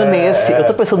pensando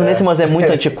nesse, mas é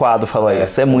muito antiquado falar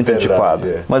isso, é muito antiquado.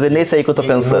 Mas é nesse aí que eu tô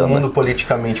pensando. No mundo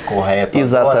politicamente correto,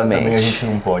 exatamente. Também a gente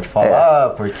não pode falar,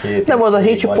 porque... Não, mas a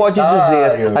gente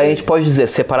pode dizer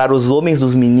separar os homens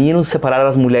dos meninos, separar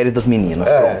as mulheres das meninas,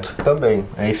 pronto. Também,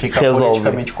 aí fica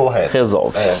politicamente correto.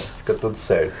 Resolve. Fica tudo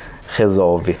certo.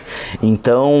 Resolve.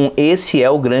 Então, esse é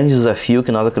o grande desafio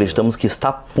que nós acreditamos que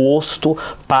está posto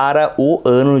para o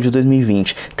ano de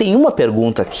 2020. Tem uma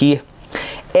pergunta aqui.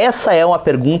 Essa é uma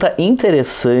pergunta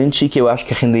interessante que eu acho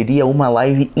que renderia uma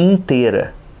live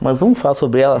inteira. Mas vamos falar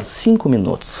sobre ela 5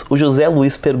 minutos. O José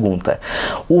Luiz pergunta: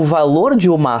 o valor de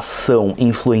uma ação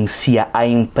influencia a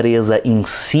empresa em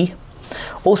si?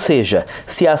 Ou seja,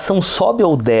 se a ação sobe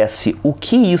ou desce, o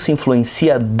que isso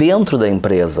influencia dentro da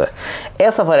empresa?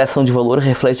 Essa variação de valor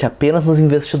reflete apenas nos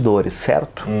investidores,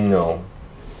 certo? Não.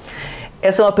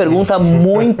 Essa é uma pergunta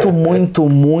muito, muito,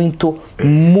 muito,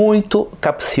 muito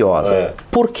capciosa.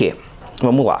 Por quê?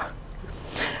 Vamos lá.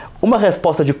 Uma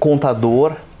resposta de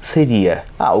contador seria,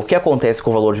 o que acontece com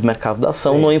o valor de mercado da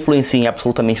ação não influencia em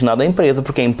absolutamente nada a empresa,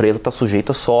 porque a empresa está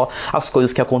sujeita só às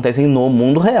coisas que acontecem no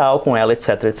mundo real com ela,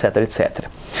 etc, etc, etc.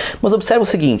 Mas observe o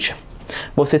seguinte,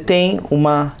 você tem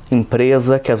uma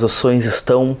empresa que as ações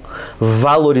estão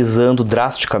valorizando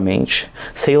drasticamente,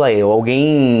 sei lá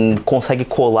alguém consegue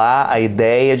colar a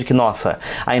ideia de que, nossa,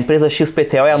 a empresa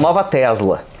XPTO é a nova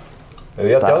Tesla. Eu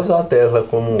ia até usar a Tesla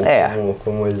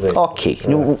como exemplo. Ok,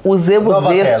 usemos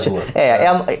nova este.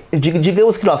 Tesla.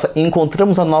 Digamos que, nossa,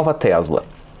 encontramos a nova Tesla.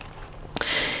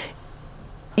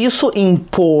 Isso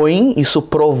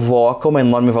provoca uma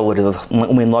enorme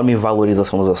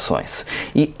valorização das ações.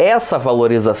 E essa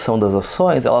valorização das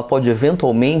ações, ela pode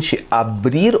eventualmente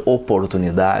abrir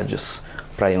oportunidades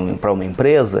para uma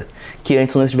empresa que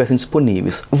antes não estivessem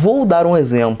disponíveis. Vou dar um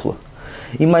exemplo.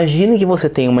 Imagine que você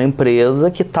tem uma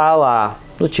empresa que está lá,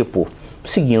 do tipo,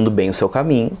 seguindo bem o seu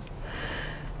caminho.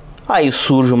 Aí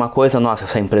surge uma coisa, nossa,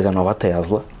 essa empresa é a nova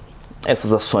Tesla.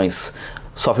 Essas ações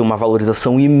sofrem uma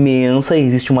valorização imensa e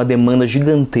existe uma demanda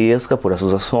gigantesca por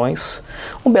essas ações.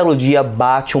 Um belo dia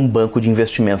bate um banco de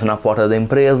investimento na porta da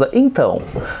empresa. Então,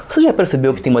 você já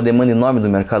percebeu que tem uma demanda enorme do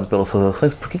mercado pelas suas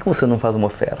ações? Por que você não faz uma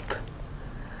oferta?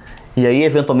 E aí,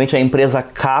 eventualmente, a empresa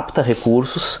capta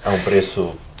recursos. A um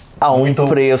preço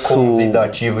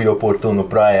convidativo e oportuno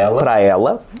para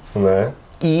ela. Né?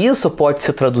 E isso pode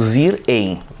se traduzir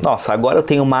em, nossa, agora eu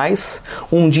tenho mais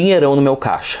um dinheirão no meu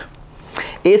caixa.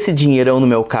 Esse dinheirão no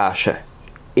meu caixa,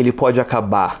 ele pode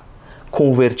acabar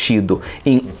convertido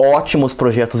em ótimos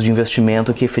projetos de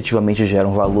investimento que efetivamente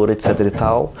geram valor, etc e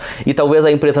tal. E talvez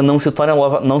a empresa não se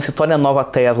torne a nova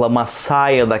Tesla, mas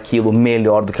saia daquilo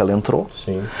melhor do que ela entrou.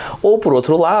 Sim. Ou por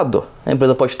outro lado, a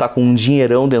empresa pode estar com um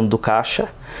dinheirão dentro do caixa,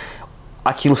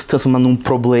 aquilo se transforma num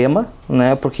problema,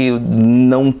 né? Porque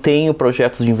não tenho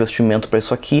projetos de investimento para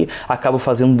isso aqui, acabo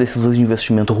fazendo decisões de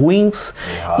investimento ruins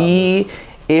e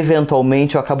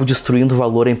eventualmente eu acabo destruindo o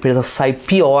valor, a empresa sai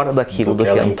pior daquilo do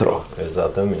que entrou.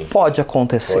 Exatamente. Pode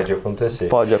acontecer.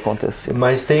 Pode acontecer.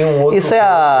 Mas tem um outro... Isso é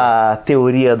a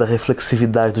teoria da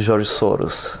reflexividade do George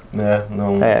Soros.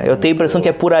 Eu tenho a impressão que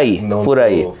é por aí.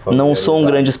 Não sou um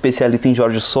grande especialista em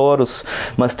George Soros,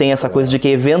 mas tem essa coisa de que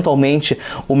eventualmente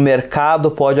o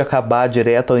mercado pode acabar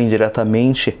direto ou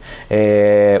indiretamente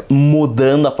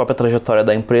mudando a própria trajetória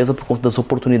da empresa por conta das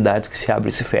oportunidades que se abrem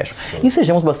e se fecham. E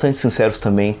sejamos bastante sinceros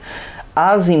também,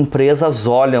 as empresas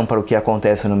olham para o que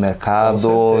acontece no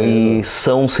mercado e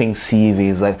são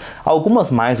sensíveis. Algumas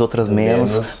mais, outras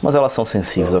menos, mas elas são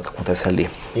sensíveis ao que acontece ali.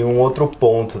 E um outro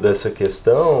ponto dessa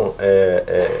questão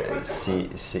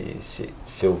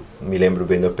se eu me lembro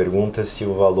bem da pergunta, se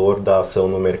o valor da ação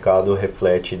no mercado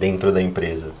reflete dentro da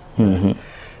empresa. Uhum.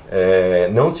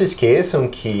 Não se esqueçam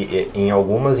que em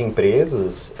algumas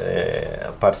empresas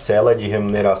a parcela de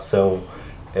remuneração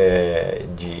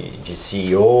de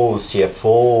CEOs,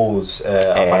 CFOs,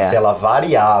 a parcela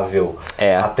variável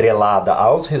atrelada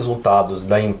aos resultados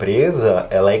da empresa,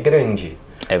 ela é grande.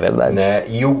 É verdade. Né?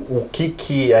 E o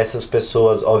que essas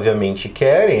pessoas obviamente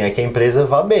querem é que a empresa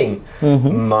vá bem.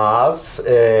 Uhum. Mas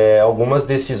algumas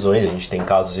decisões, a gente tem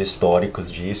casos históricos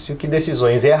disso, que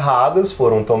decisões erradas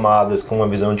foram tomadas com uma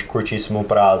visão de curtíssimo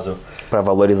prazo. Para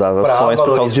valorizar as ações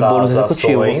por causa de bônus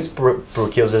executivos.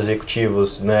 Porque os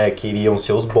executivos queriam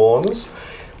seus bônus,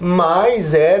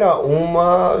 mas era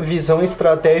uma visão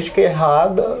estratégica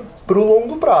errada para o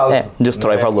longo prazo.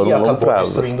 Destrói valor no longo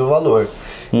prazo. Destruindo o valor.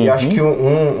 E acho que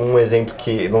um exemplo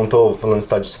que, não estou falando se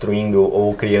está destruindo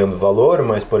ou criando valor,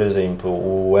 mas, por exemplo,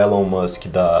 o Elon Musk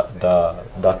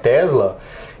da Tesla,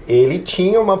 ele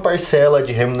tinha uma parcela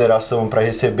de remuneração para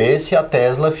receber se a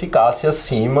Tesla ficasse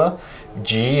acima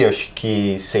de, acho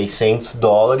que,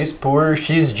 $600 por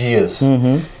X dias.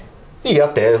 Uhum. E a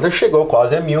Tesla chegou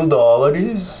quase a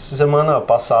 $1.000 semana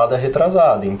passada,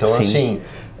 retrasada. Então, assim,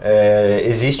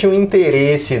 existe um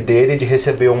interesse dele de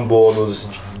receber um bônus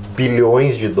de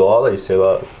bilhões de dólares, sei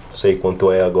lá, não sei quanto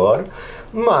é agora,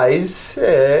 mas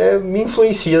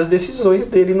influencia as decisões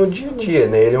dele no dia a dia,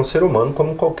 né? Ele é um ser humano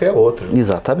como qualquer outro.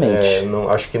 Exatamente.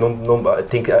 Acho que não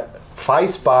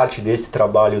faz parte desse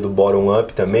trabalho do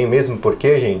bottom-up também, mesmo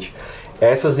porque, gente,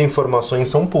 essas informações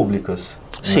são públicas.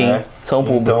 Sim, né? são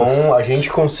públicas. Então a gente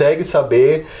consegue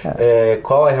saber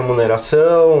qual é a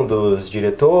remuneração dos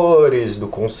diretores, do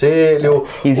conselho.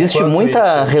 Existe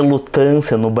muita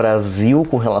relutância no Brasil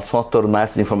com relação a tornar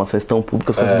essas informações tão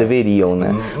públicas como deveriam,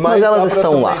 né? Mas elas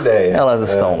estão lá. Elas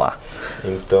estão lá.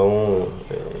 Então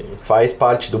faz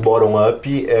parte do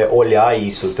bottom-up olhar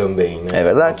isso também, né? É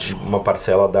verdade. Uma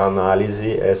parcela da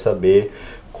análise é saber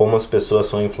como as pessoas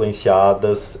são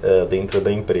influenciadas dentro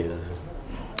da empresa.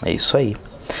 É isso aí.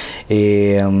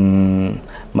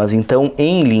 Mas então,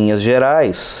 em linhas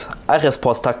gerais, a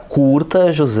resposta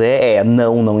curta, José, é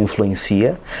não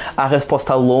influencia. A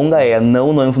resposta longa é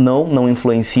não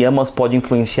influencia, mas pode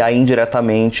influenciar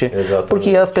indiretamente. Exatamente.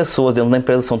 Porque as pessoas dentro da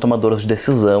empresa são tomadoras de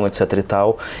decisão, etc e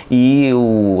tal. E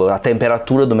a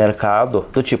temperatura do mercado,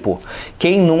 do tipo,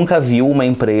 quem nunca viu uma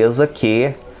empresa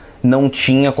que não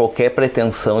tinha qualquer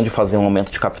pretensão de fazer um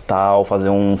aumento de capital, fazer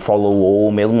um follow-on,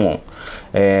 mesmo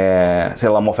sei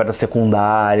lá, uma oferta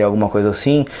secundária, alguma coisa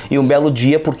assim, e um belo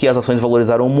dia, porque as ações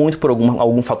valorizaram muito por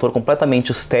algum fator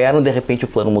completamente externo, de repente o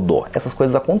plano mudou. Essas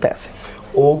coisas acontecem.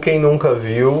 Ou quem nunca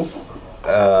viu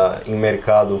em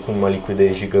mercado com uma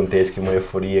liquidez gigantesca e uma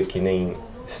euforia que nem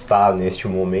está neste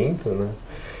momento, né?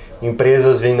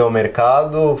 Empresas vindo ao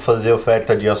mercado fazer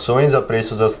oferta de ações a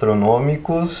preços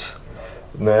astronômicos,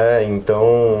 né?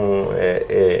 Então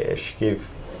acho que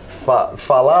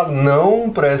falar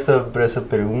não para essa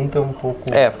pergunta é um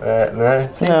pouco né?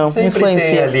 Sempre influencia,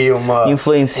 tem ali uma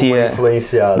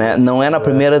influenciada, né? Não é na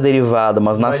primeira derivada,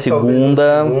 mas na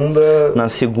segunda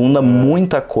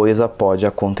muita coisa pode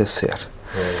acontecer.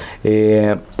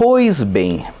 Pois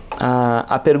bem,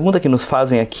 a pergunta que nos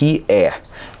fazem aqui é: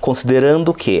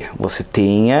 considerando que você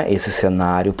tenha esse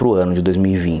cenário para o ano de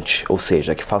 2020, ou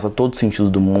seja, que faça todo sentido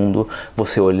do mundo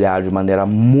você olhar de maneira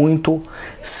muito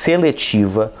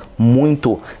seletiva,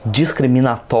 muito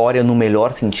discriminatória no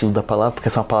melhor sentido da palavra, porque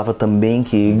essa é uma palavra também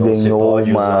que não ganhou se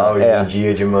pode usar hoje em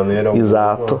dia de maneira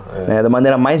exato, da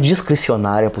maneira mais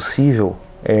discricionária possível.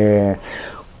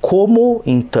 Como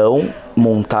então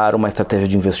montar uma estratégia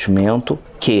de investimento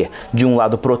que, de um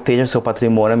lado, proteja seu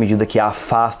patrimônio à medida que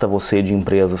afasta você de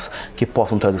empresas que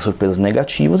possam trazer surpresas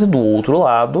negativas, e do outro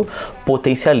lado,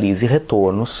 potencialize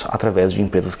retornos através de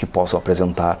empresas que possam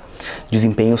apresentar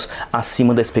desempenhos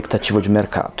acima da expectativa de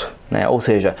mercado, né? Ou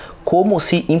seja, como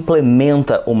se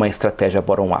implementa uma estratégia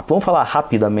bottom-up. Vamos falar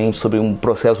rapidamente sobre um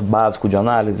processo básico de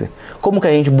análise? Como que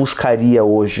a gente buscaria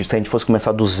hoje, se a gente fosse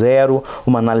começar do zero,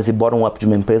 uma análise bottom-up de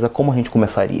uma empresa, como a gente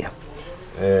começaria?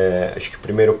 Acho que o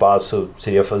primeiro passo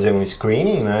seria fazer um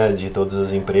screening, né, de todas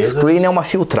as empresas. Screening é uma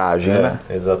filtragem, né?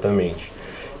 Exatamente.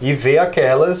 E ver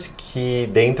aquelas que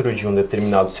dentro de um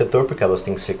determinado setor, porque elas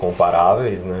têm que ser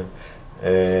comparáveis, né,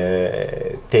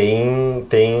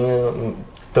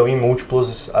 estão em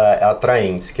múltiplos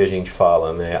atraentes, que a gente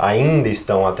fala, né? Ainda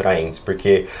estão atraentes,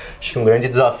 porque acho que um grande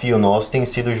desafio nosso tem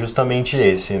sido justamente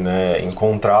esse, né?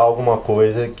 Encontrar alguma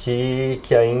coisa que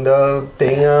ainda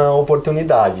tenha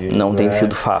oportunidade. Não, né? Tem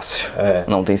sido fácil.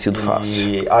 Não tem sido fácil.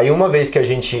 E aí, uma vez que a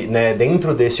gente, né,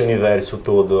 dentro desse universo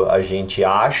todo, a gente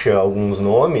acha alguns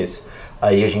nomes,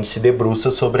 aí a gente se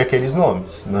debruça sobre aqueles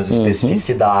nomes, nas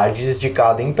especificidades de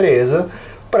cada empresa,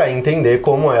 para entender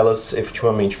como elas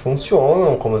efetivamente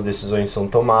funcionam, como as decisões são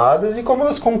tomadas e como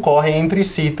elas concorrem entre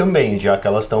si também, já que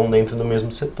elas estão dentro do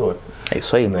mesmo setor. É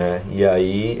isso aí. Né? E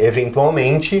aí,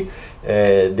 eventualmente,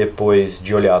 depois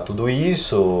de olhar tudo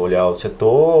isso, olhar o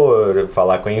setor,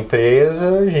 falar com a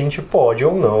empresa, a gente pode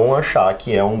ou não achar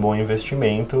que é um bom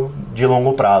investimento de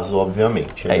longo prazo,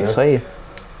 obviamente. É, né? Isso aí.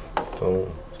 Então,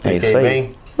 expliquei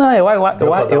bem? Não,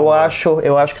 eu acho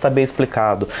que está bem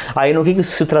explicado. Aí no que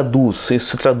isso se traduz?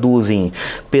 Isso se traduz em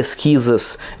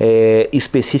pesquisas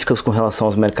específicas com relação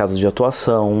aos mercados de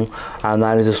atuação,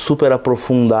 análise super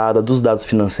aprofundada dos dados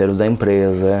financeiros da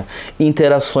empresa,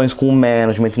 interações com o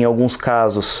management, em alguns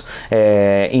casos,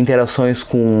 interações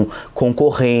com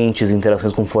concorrentes,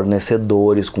 interações com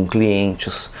fornecedores, com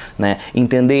clientes, né?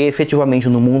 Entender efetivamente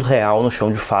no mundo real, no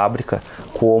chão de fábrica,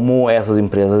 como essas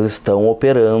empresas estão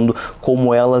operando,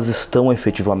 como elas estão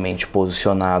efetivamente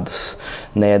posicionadas,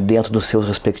 né, dentro dos seus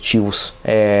respectivos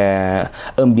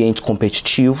ambientes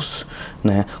competitivos,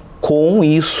 né, com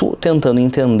isso tentando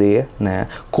entender, né,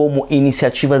 como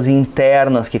iniciativas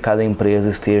internas que cada empresa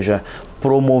esteja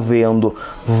promovendo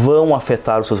vão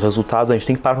afetar os seus resultados. A gente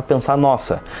tem que parar para pensar,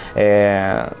 nossa,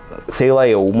 sei lá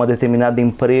uma determinada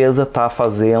empresa está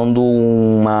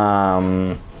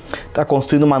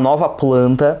construindo uma nova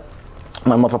planta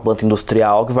uma nova planta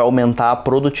industrial que vai aumentar a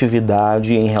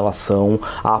produtividade em relação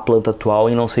à planta atual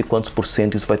em não sei quantos por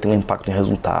cento, isso vai ter um impacto em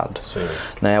resultado.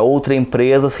 Né? Outra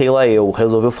empresa, sei lá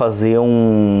resolveu fazer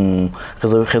um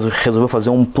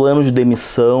plano de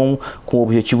demissão com o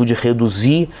objetivo de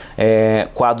reduzir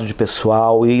quadro de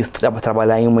pessoal e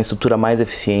trabalhar em uma estrutura mais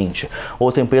eficiente.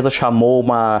 Outra empresa chamou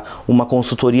uma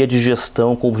consultoria de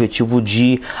gestão com o objetivo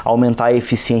de aumentar a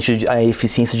eficiência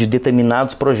de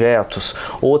determinados projetos.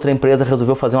 Outra empresa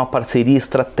resolveu fazer uma parceria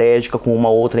estratégica com uma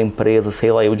outra empresa,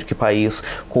 sei lá de que país,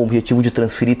 com o objetivo de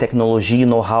transferir tecnologia e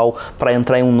know-how para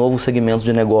entrar em um novo segmento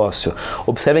de negócio.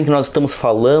 Observem que nós estamos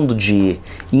falando de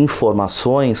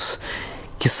informações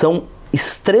que são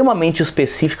extremamente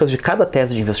específicas de cada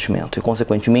tese de investimento e,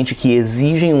 consequentemente, que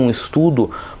exigem um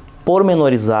estudo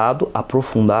pormenorizado,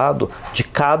 aprofundado de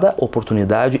cada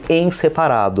oportunidade em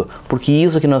separado, porque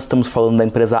isso que nós estamos falando da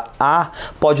empresa A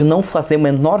pode não fazer o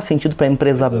menor sentido para a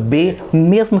empresa B,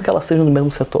 mesmo que ela seja no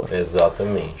mesmo setor.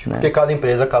 Exatamente, né? Porque cada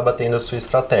empresa acaba tendo a sua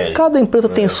estratégia. Cada empresa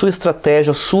tem sua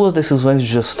estratégia, suas decisões de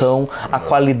gestão, a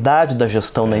qualidade da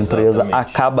gestão da empresa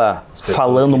acaba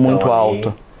falando muito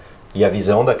alto. E a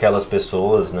visão daquelas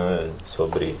pessoas, né,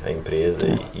 sobre a empresa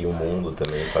e o mundo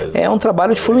também faz... É um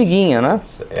trabalho de formiguinha, né?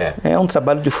 É um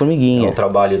trabalho de formiguinha. É um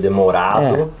trabalho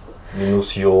demorado,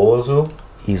 minucioso.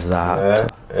 Exato.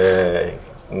 Né?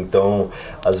 Então,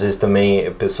 às vezes também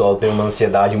o pessoal tem uma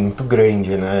ansiedade muito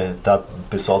grande, né? O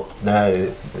pessoal, né,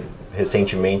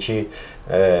 recentemente...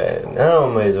 não,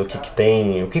 mas o que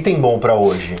tem bom pra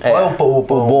hoje? Qual é o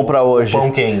bom pra hoje? O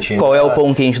pão quente. Qual é o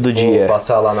pão quente do dia? Vou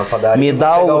passar lá na padaria me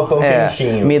dá pegar o pão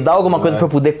quentinho. Me dá alguma coisa pra eu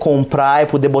poder comprar e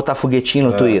poder botar foguetinho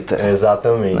no Twitter.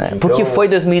 Exatamente. Né? Então, porque foi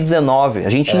 2019, a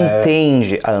gente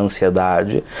entende a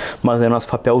ansiedade, mas é nosso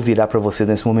papel virar pra vocês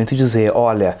nesse momento e dizer,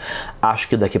 olha, acho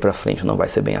que daqui pra frente não vai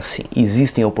ser bem assim.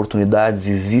 Existem oportunidades,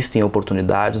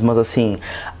 mas assim,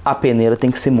 a peneira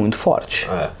tem que ser muito forte.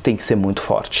 Tem que ser muito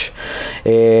forte.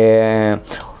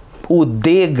 O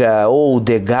Dega ou o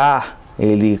Degar,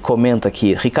 ele comenta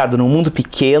aqui, Ricardo, num mundo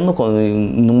pequeno,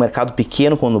 num mercado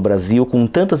pequeno como no Brasil, com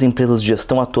tantas empresas de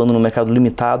gestão atuando no mercado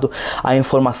limitado, a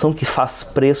informação que faz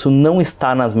preço não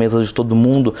está nas mesas de todo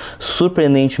mundo.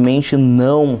 Surpreendentemente,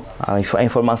 não. A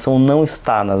informação não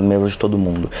está nas mesas de todo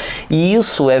mundo. E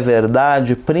isso é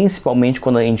verdade, principalmente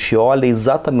quando a gente olha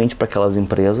exatamente para aquelas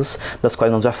empresas, das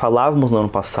quais nós já falávamos no ano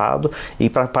passado,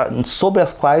 e sobre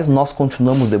as quais nós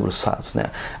continuamos debruçados, né?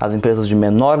 As empresas de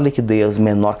menor liquidez,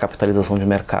 menor capitalização de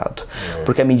mercado.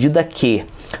 Porque à medida que,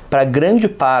 para grande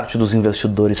parte dos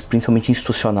investidores, principalmente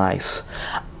institucionais,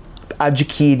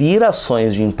 adquirir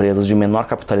ações de empresas de menor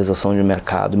capitalização de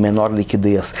mercado, menor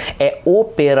liquidez, é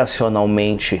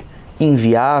operacionalmente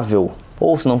inviável,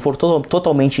 ou se não for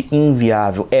totalmente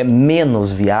inviável, é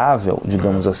menos viável,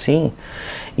 digamos assim,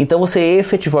 então você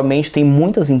efetivamente tem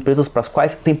muitas empresas para as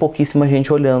quais tem pouquíssima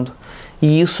gente olhando.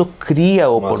 E isso cria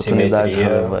oportunidades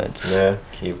relevantes. Né?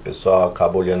 Que o pessoal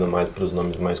acaba olhando mais para os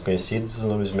nomes mais conhecidos e os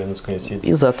nomes menos conhecidos.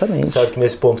 Exatamente. Sabe que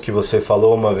nesse ponto que você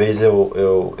falou, uma vez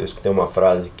eu escutei uma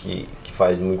frase que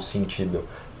faz muito sentido.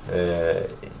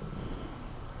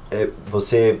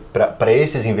 Você, para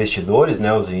esses investidores,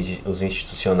 né, os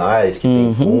institucionais que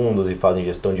têm fundos e fazem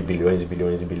gestão de bilhões e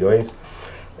bilhões e bilhões,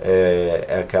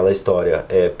 é aquela história.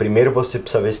 Primeiro você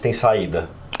precisa ver se tem saída.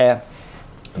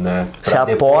 Né? Se a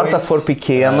porta for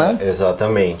pequena...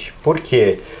 exatamente.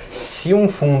 Porque se um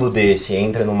fundo desse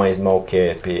entra numa small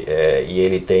cap e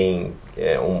ele tem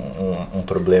um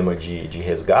problema de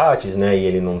resgates, né, e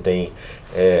ele não tem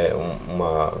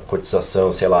uma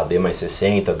cotização, sei lá, D mais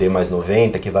 60, D mais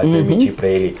 90, que vai permitir para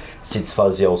ele se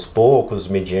desfazer aos poucos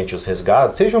mediante os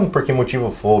resgates, seja por que motivo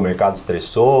for, o mercado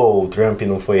estressou, o Trump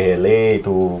não foi reeleito,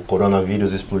 o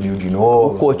coronavírus explodiu de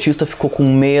novo. O cotista ficou com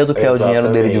medo que é o dinheiro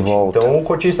dele de volta. Então o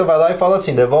cotista vai lá e fala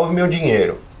assim, devolve meu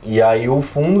dinheiro. E aí o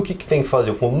fundo, o que tem que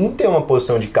fazer? O fundo não tem uma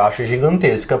posição de caixa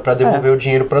gigantesca para devolver o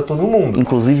dinheiro para todo mundo.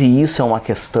 Inclusive isso é uma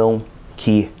questão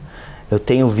que eu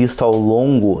tenho visto ao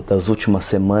longo das últimas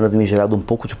semanas me gerado um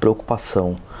pouco de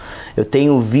preocupação. Eu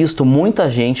tenho visto muita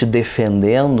gente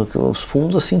defendendo que os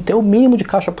fundos assim têm o mínimo de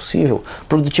caixa possível.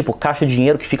 Do tipo, caixa de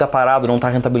dinheiro que fica parado, não está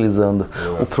rentabilizando.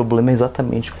 O problema é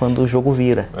exatamente quando o jogo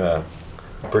vira.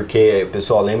 Porque,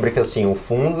 pessoal, lembra que assim, o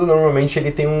fundo normalmente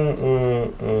ele tem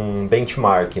um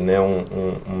benchmark, né?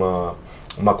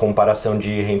 Uma comparação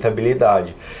de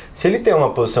rentabilidade. Se ele tem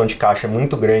uma posição de caixa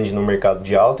muito grande no mercado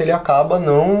de alta, ele acaba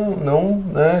não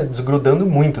desgrudando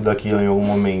muito daquilo em algum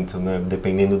momento, né?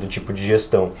 Dependendo do tipo de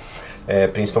gestão.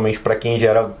 Principalmente para quem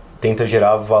tenta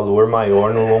gerar valor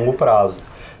maior no longo prazo.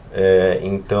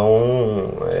 Então,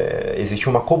 existe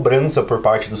uma cobrança por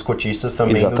parte dos cotistas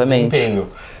também. Exatamente. Do desempenho.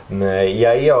 Né? E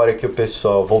aí, a hora que o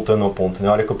pessoal, voltando ao ponto, né?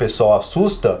 A hora que o pessoal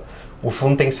assusta, o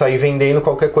fundo tem que sair vendendo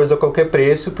qualquer coisa a qualquer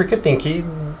preço, porque tem que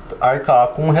arcar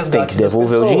com o resgate. Tem que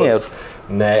devolver das pessoas, o dinheiro.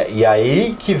 Né? E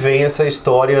aí que vem essa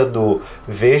história do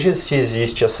veja se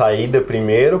existe a saída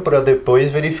primeiro para depois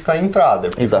verificar a entrada.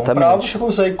 Porque Exatamente. Comprar, você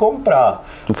consegue comprar.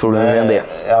 O problema é vender.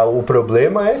 O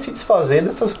problema é se desfazer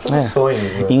dessas posições.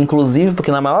 Né? Inclusive,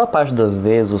 porque na maior parte das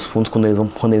vezes, os fundos, quando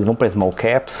eles vão para small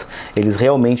caps, eles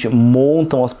realmente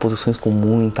montam as posições com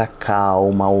muita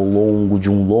calma ao longo de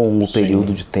um longo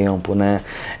período de tempo, né?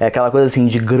 É aquela coisa assim,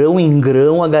 de grão em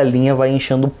grão a galinha vai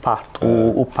enchendo o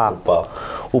papo.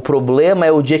 O problema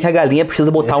é o dia que a galinha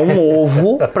precisa botar um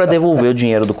ovo para devolver o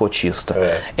dinheiro do cotista.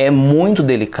 É muito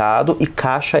delicado e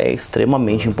caixa é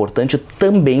extremamente importante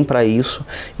também para isso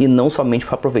e não somente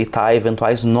para aproveitar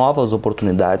eventuais novas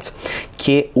oportunidades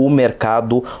que o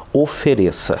mercado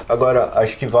ofereça. Agora,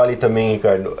 acho que vale também,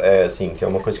 Ricardo, que é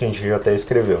uma coisa que a gente já até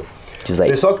escreveu. Diz aí.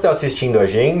 O pessoal que está assistindo a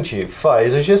gente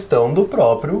faz a gestão do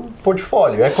próprio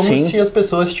portfólio. É como se as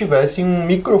pessoas tivessem um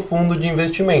microfundo de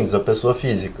investimentos, a pessoa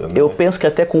física. Né? Eu penso que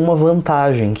até com uma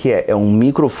vantagem, que é um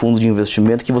microfundo de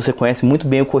investimento que você conhece muito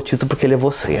bem o cotista porque ele é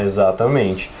você.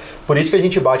 Exatamente. Por isso que a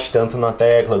gente bate tanto na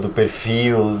tecla do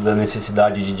perfil, da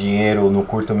necessidade de dinheiro no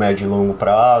curto, médio e longo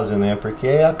prazo, né? Porque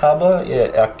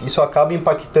isso acaba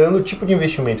impactando o tipo de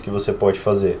investimento que você pode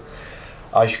fazer.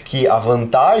 Acho que a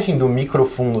vantagem do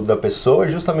microfundo da pessoa é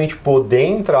justamente poder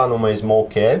entrar numa small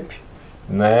cap,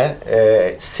 né,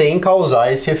 sem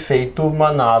causar esse efeito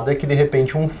manada que de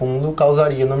repente um fundo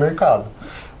causaria no mercado.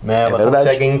 Né? Ela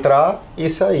consegue entrar e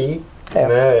sair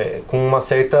né, com uma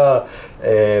certa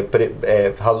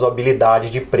razoabilidade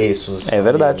de preços. É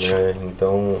verdade. Né?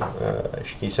 Então,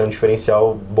 acho que isso é um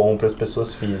diferencial bom para as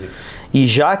pessoas físicas. E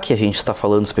já que a gente está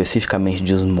falando especificamente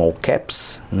de small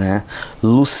caps, né,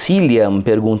 Lucília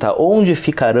pergunta onde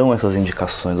ficarão essas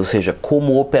indicações, ou seja,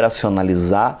 como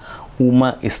operacionalizar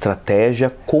uma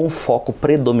estratégia com foco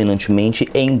predominantemente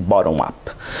em bottom-up.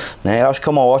 Né? Eu acho que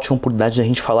é uma ótima oportunidade de a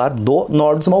gente falar do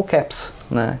Nord Small Caps.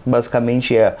 Né?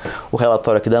 Basicamente é o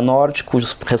relatório aqui da Nord,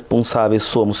 cujos responsáveis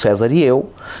somos César e eu,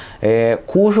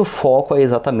 cujo foco é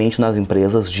exatamente nas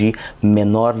empresas de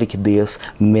menor liquidez,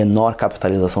 menor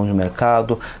capitalização de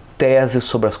mercado, teses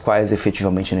sobre as quais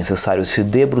efetivamente é necessário se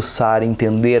debruçar,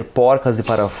 entender porcas e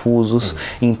parafusos,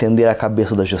 entender a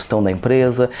cabeça da gestão da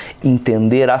empresa,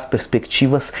 entender as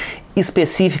perspectivas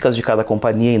específicas de cada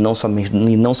companhia e não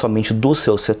somente dos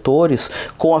seus setores,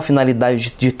 com a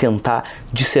finalidade de tentar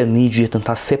discernir, de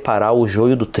tentar separar o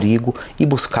joio do trigo e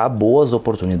buscar boas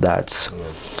oportunidades.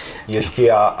 E acho que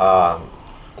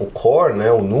o core,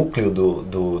 né, o núcleo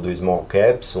do Small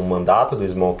Caps, o mandato do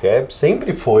Small Caps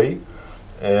sempre foi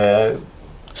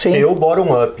ter o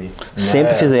bottom-up.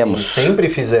 Sempre fizemos. Sempre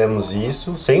fizemos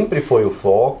isso, sempre foi o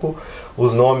foco.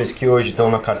 Os nomes que hoje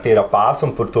estão na carteira passam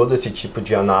por todo esse tipo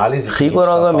de análise que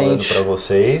rigorosamente a gente está falando para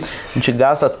vocês. A gente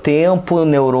gasta tempo,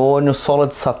 neurônio, sola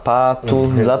de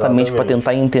sapato, exatamente para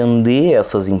tentar entender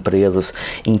essas empresas,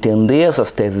 entender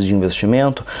essas teses de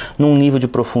investimento num nível de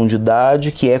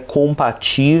profundidade que é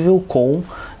compatível com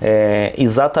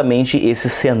exatamente esse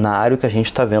cenário que a gente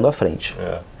está vendo à frente.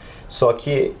 Só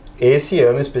que esse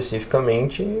ano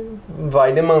especificamente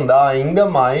vai demandar ainda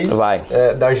mais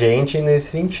da gente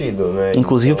nesse sentido, né?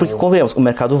 Inclusive porque, convenhamos, o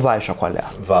mercado vai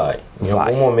chacoalhar. Em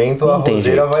algum momento a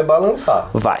roseira vai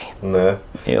balançar. Né?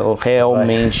 Eu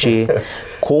realmente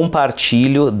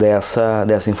compartilho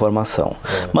dessa informação.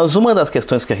 Mas uma das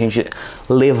questões que a gente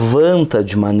levanta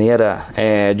de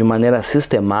maneira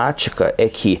sistemática é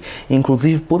que,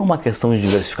 inclusive por uma questão de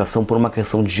diversificação, por uma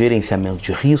questão de gerenciamento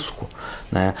de risco,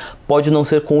 né, pode não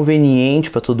ser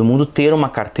conveniente para todo mundo ter uma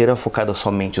carteira focada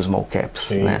somente em small caps.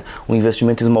 Né? O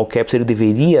investimento em small caps ele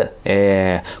deveria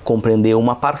compreender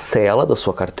uma parcela da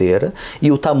sua carteira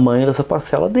e o tamanho dessa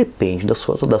parcela depende da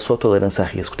sua tolerância a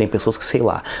risco. Tem pessoas que, sei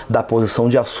lá, da posição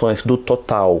de ações do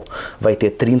total vai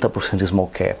ter 30% de small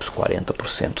caps,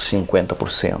 40%,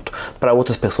 50%. Para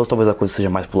outras pessoas talvez a coisa seja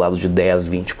mais para o lado de 10%,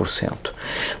 20%.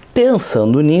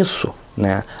 Pensando nisso,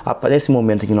 né, nesse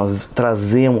momento em que nós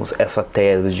trazemos essa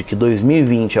tese de que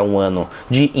 2020 é um ano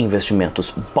de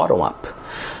investimentos bottom-up,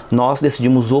 nós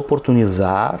decidimos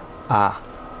oportunizar a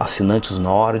assinantes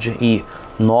Nord e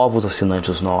novos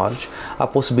assinantes Nord a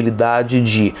possibilidade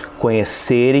de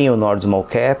conhecerem o Nord Small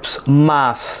Caps,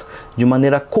 mas de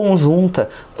maneira conjunta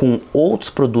com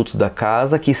outros produtos da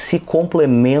casa que se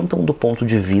complementam do ponto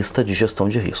de vista de gestão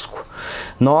de risco.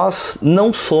 Nós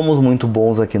não somos muito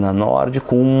bons aqui na Nord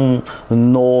com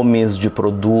nomes de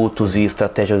produtos e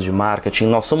estratégias de marketing.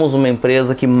 Nós somos uma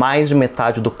empresa que mais de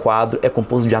metade do quadro é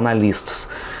composto de analistas.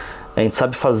 A gente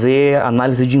sabe fazer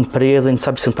análise de empresa, a gente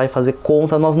sabe sentar e fazer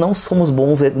conta. Nós não somos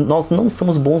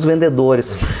bons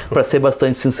vendedores, para ser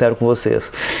bastante sincero com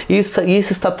vocês. Isso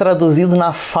está traduzido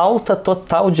na falta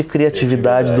total de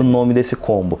criatividade do nome desse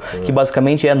combo, que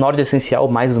basicamente é Nord Essencial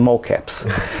mais Small Caps.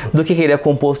 Do que ele é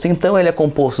composto então? Ele é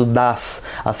composto das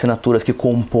assinaturas que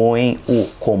compõem o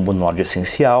combo Nord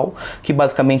Essencial, que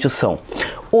basicamente são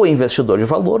o Investidor de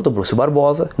Valor, do Bruce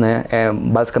Barbosa, né? É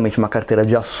basicamente uma carteira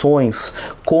de ações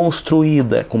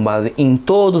construída com base em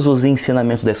todos os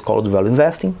ensinamentos da Escola do Value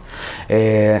Investing.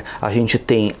 A gente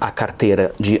tem a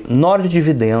carteira de Nord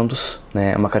Dividendos,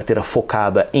 né? Uma carteira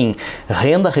focada em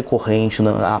renda recorrente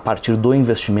a partir do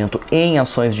investimento em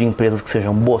ações de empresas que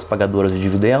sejam boas pagadoras de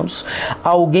dividendos.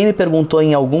 Alguém me perguntou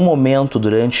em algum momento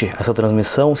durante essa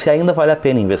transmissão se ainda vale a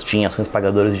pena investir em ações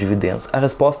pagadoras de dividendos. A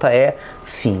resposta é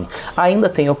sim. Ainda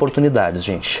tem oportunidades,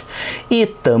 gente. E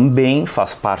também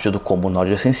faz parte do combo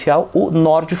Nord Essencial o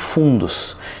Nord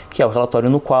Fundos, que é o relatório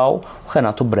no qual o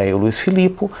Renato Breia e o Luiz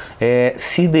Filippo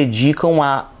se dedicam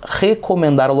a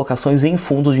recomendar alocações em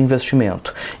fundos de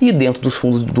investimento. E dentro dos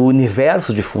fundos, do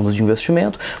universo de fundos de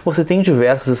investimento, você tem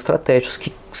diversas estratégias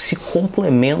que se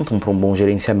complementam para um bom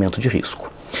gerenciamento de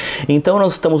risco. Então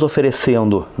nós estamos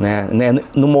oferecendo,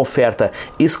 numa oferta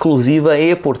exclusiva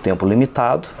e por tempo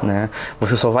limitado,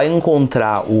 você só vai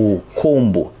encontrar o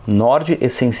combo Nord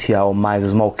Essencial mais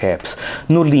Small Caps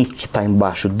no link que está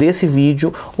embaixo desse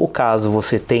vídeo, ou caso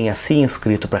você tenha se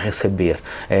inscrito para receber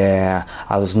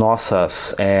as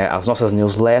nossas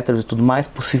newsletters e tudo mais,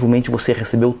 possivelmente você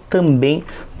recebeu também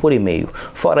por e-mail.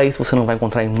 Fora isso, você não vai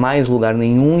encontrar em mais lugar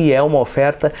nenhum e é uma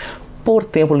oferta por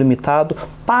tempo limitado,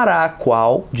 para a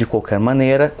qual, de qualquer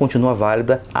maneira, continua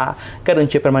válida a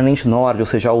garantia permanente Nord, ou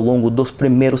seja, ao longo dos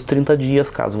primeiros 30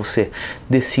 dias, caso você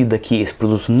decida que esse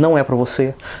produto não é para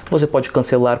você, você pode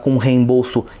cancelar com um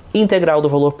reembolso integral do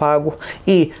valor pago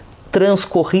e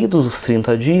transcorridos os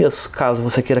 30 dias, caso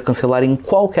você queira cancelar em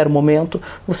qualquer momento,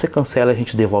 você cancela e a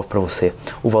gente devolve para você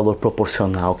o valor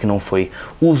proporcional que não foi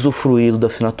usufruído da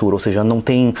assinatura, ou seja, não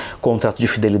tem contrato de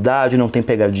fidelidade, não tem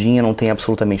pegadinha, não tem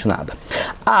absolutamente nada.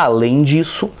 Além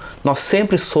disso, nós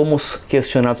sempre somos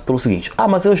questionados pelo seguinte: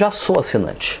 mas eu já sou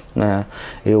assinante,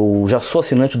 eu já sou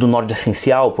assinante do Nord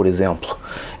Essencial, por exemplo,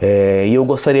 e eu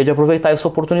gostaria de aproveitar essa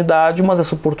oportunidade, mas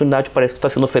essa oportunidade parece que está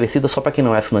sendo oferecida só para quem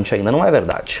não é assinante ainda. Não é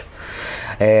verdade.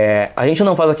 A gente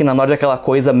não faz aqui na Nord aquela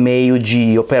coisa meio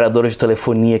de operadora de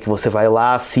telefonia que você vai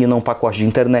lá, assina um pacote de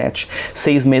internet,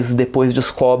 6 meses depois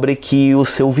descobre que o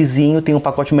seu vizinho tem um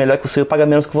pacote melhor que o seu e paga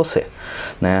menos que você.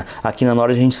 Aqui na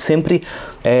Nord a gente sempre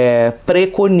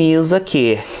preconiza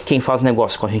que quem faz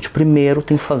negócio com a gente primeiro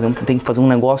tem que fazer um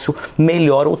negócio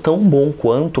melhor ou tão bom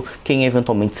quanto quem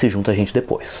eventualmente se junta a gente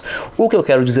depois. O que eu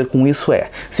quero dizer com isso é,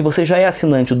 se você já é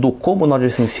assinante do combo Nord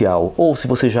Essencial ou se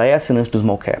você já é assinante do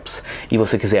Small Caps e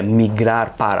você quiser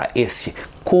migrar para esse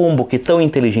combo que tão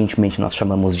inteligentemente nós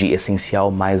chamamos de Essencial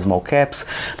mais Small Caps,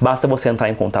 basta você entrar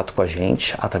em contato com a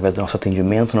gente através do nosso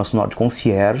atendimento, nosso Nord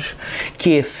Concierge,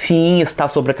 que sim está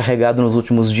sobrecarregado nos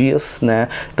últimos dias,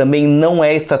 também não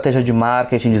é estratégia de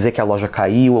marketing dizer que a loja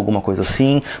caiu, alguma coisa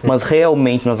assim, mas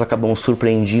realmente nós acabamos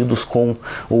surpreendidos com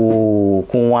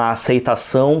a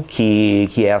aceitação que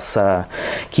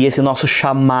esse nosso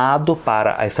chamado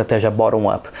para a estratégia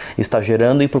bottom-up está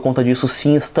gerando, e por conta disso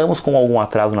sim estamos com algum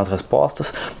atraso nas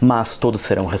respostas, mas todos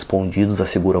serão respondidos,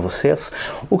 asseguro a vocês.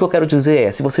 O que eu quero dizer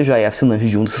é, se você já é assinante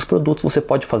de um desses produtos, você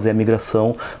pode fazer a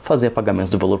migração, fazer pagamentos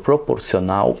do valor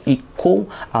proporcional e com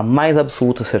a mais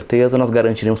absoluta certeza nós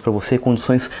garantiremos para você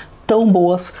condições tão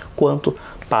boas quanto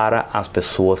para as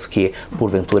pessoas que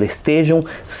porventura estejam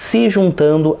se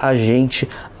juntando a gente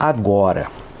agora.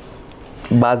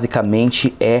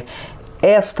 Basicamente é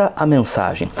esta a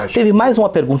mensagem. Teve mais uma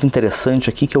pergunta interessante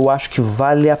aqui que eu acho que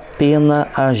vale a pena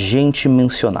a gente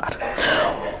mencionar.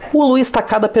 O Luiz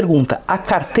Takada pergunta: a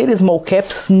carteira Small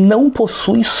Caps não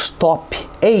possui stop,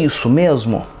 é isso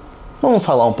mesmo? Vamos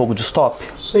falar um pouco de stop?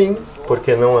 Sim,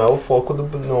 porque não é o foco,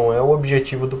 não é o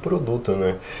objetivo do produto,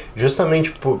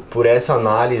 Justamente por essa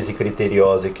análise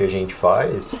criteriosa que a gente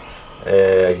faz,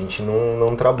 a gente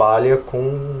não trabalha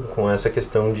com essa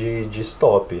questão de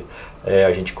stop.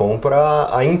 A gente compra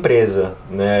a empresa,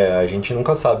 A gente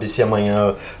nunca sabe se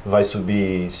amanhã vai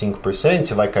subir 5%,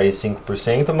 se vai cair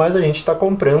 5%, mas a gente está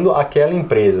comprando aquela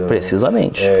empresa.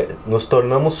 Precisamente. Nos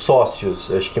tornamos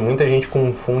sócios. Acho que muita gente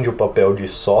confunde o papel de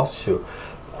sócio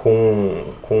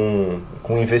com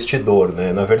o investidor,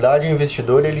 né? Na verdade, o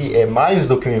investidor ele é mais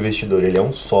do que um investidor, ele é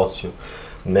um sócio,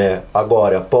 né?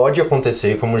 Agora, pode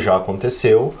acontecer, como já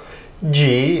aconteceu,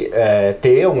 de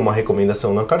ter alguma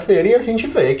recomendação na carteira e a gente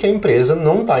vê que a empresa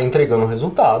não está entregando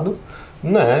resultado,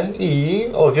 né? E,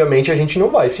 obviamente, a gente não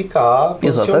vai ficar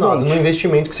posicionado no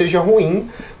investimento que seja ruim,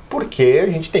 porque a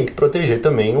gente tem que proteger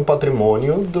também o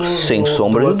patrimônio do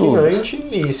assinante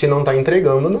e se não está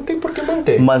entregando, não tem por que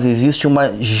manter. Mas existe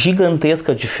uma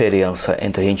gigantesca diferença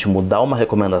entre a gente mudar uma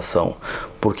recomendação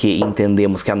porque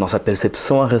entendemos que a nossa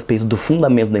percepção a respeito do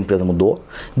fundamento da empresa mudou,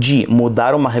 de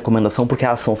mudar uma recomendação porque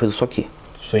a ação fez isso aqui.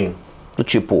 Sim. Do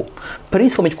tipo,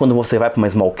 principalmente quando você vai para uma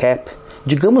small cap,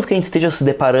 digamos que a gente esteja se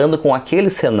deparando com aquele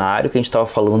cenário que a gente estava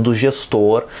falando do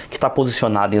gestor que está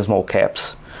posicionado em small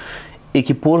caps, e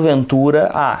que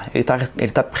porventura, ele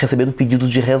tá recebendo pedidos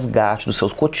de resgate dos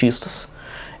seus cotistas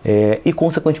e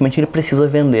consequentemente ele precisa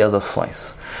vender as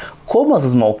ações. Como as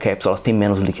small caps elas têm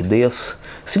menos liquidez,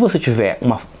 se você tiver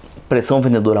uma pressão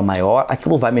vendedora maior,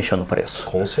 aquilo vai mexer no preço.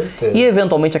 Com certeza. E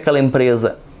eventualmente aquela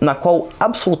empresa na qual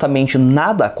absolutamente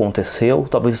nada aconteceu,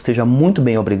 talvez esteja muito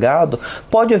bem obrigado,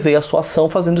 pode ver a sua ação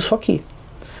fazendo isso aqui.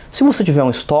 Se você tiver um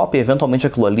stop e eventualmente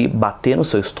aquilo ali bater no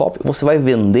seu stop, você vai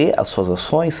vender as suas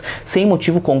ações sem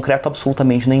motivo concreto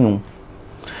absolutamente nenhum.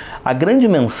 A grande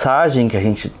mensagem que a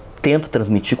gente tenta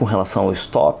transmitir com relação ao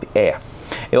stop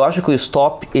eu acho que o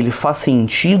stop ele faz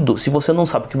sentido se você não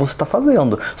sabe o que você está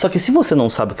fazendo. Só que se você não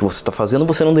sabe o que você está fazendo,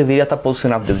 você não deveria estar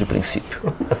posicionado desde o princípio.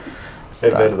 É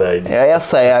verdade.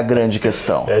 Essa é a grande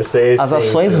questão. Essa é a essência, as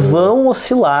ações vão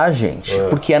oscilar, gente,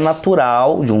 porque é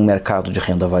natural de um mercado de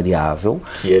renda variável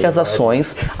que as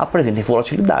ações apresentem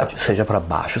volatilidade, seja para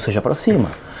baixo, seja para cima.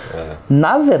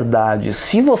 Na verdade,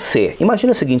 se você...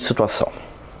 Imagina a seguinte situação.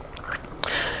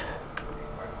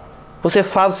 Você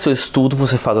faz o seu estudo,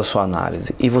 você faz a sua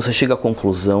análise e você chega à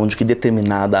conclusão de que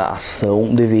determinada ação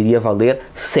deveria valer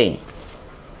 100.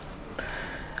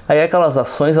 Aí aquelas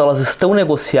ações elas estão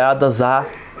negociadas a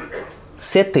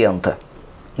 70.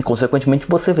 E consequentemente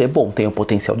você vê, tem o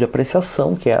potencial de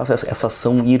apreciação, que é essa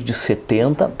ação ir de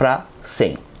 70 para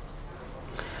 100.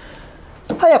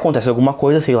 Aí acontece alguma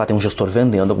coisa, sei lá, tem um gestor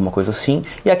vendendo alguma coisa assim,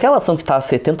 e aquela ação que está a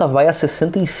 70 vai a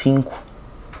 65.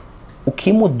 O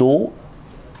que mudou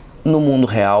no mundo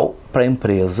real para a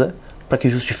empresa, para que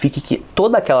justifique que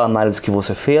toda aquela análise que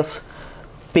você fez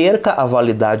perca a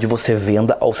validade e você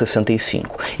venda aos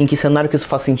 65. Em que cenário que isso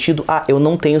faz sentido? Eu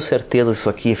não tenho certeza se isso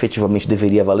aqui efetivamente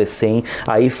deveria valer 100,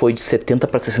 aí foi de 70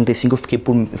 para 65,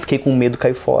 eu fiquei com medo de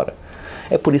cair fora.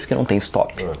 É por isso que não tem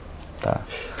stop. Tá?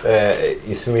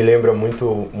 Isso me lembra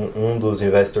muito um dos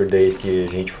Investor Days que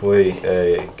a gente foi,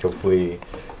 que eu fui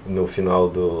no final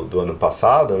do ano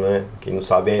passado, né? Quem não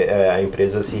sabe, a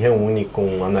empresa se reúne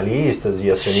com analistas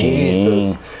e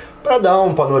acionistas para dar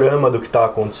um panorama do que está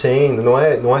acontecendo.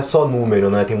 Não é só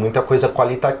número, né? Tem muita coisa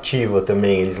qualitativa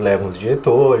também. Eles levam os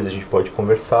diretores, a gente pode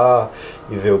conversar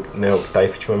e ver o que está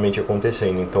efetivamente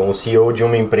acontecendo. Então, o CEO de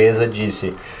uma empresa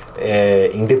disse,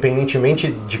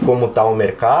 independentemente de como está o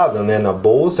mercado, né, na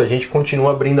bolsa, a gente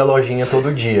continua abrindo a lojinha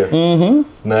todo dia.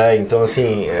 Né? Então,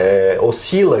 assim,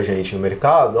 oscila, gente, no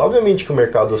mercado. Obviamente que o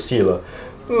mercado oscila,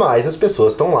 mas as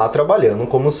pessoas estão lá trabalhando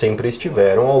como sempre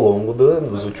estiveram ao longo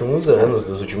dos últimos anos,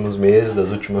 dos últimos meses,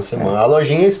 das últimas semanas. A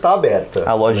lojinha está aberta.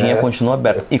 A lojinha continua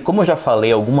aberta. E como eu já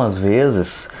falei algumas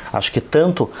vezes, acho que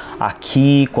tanto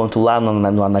aqui quanto lá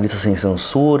no Analista Sem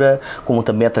Censura, como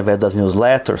também através das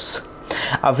newsletters,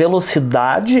 a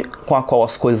velocidade com a qual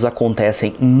as coisas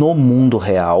acontecem no mundo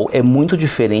real é muito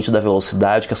diferente da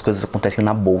velocidade que as coisas acontecem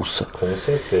na bolsa. Com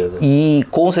certeza. E,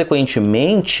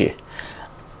 consequentemente,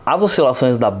 as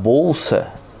oscilações da bolsa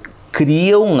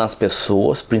criam nas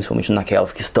pessoas, principalmente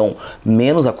naquelas que estão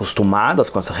menos acostumadas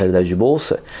com essa realidade de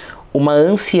bolsa, uma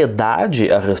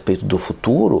ansiedade a respeito do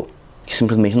futuro que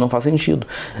simplesmente não faz sentido.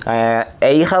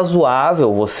 É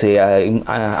irrazoável você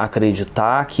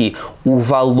acreditar que o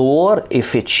valor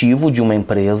efetivo de uma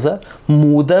empresa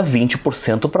muda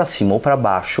 20% para cima ou para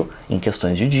baixo em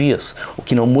questões de dias. O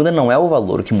que não muda não é o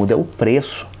valor, o que muda é o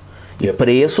preço. E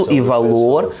preço e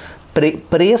valor...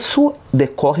 Preço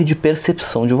decorre de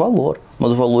percepção de valor,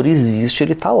 mas o valor existe,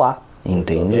 ele está lá,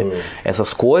 entende? Exatamente.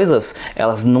 Essas coisas,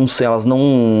 elas não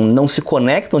se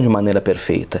conectam de maneira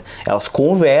perfeita, elas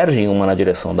convergem uma na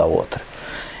direção da outra.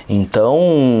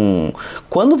 Então,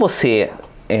 quando você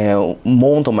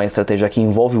monta uma estratégia que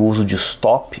envolve o uso de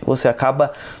stop, você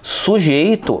acaba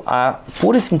sujeito a,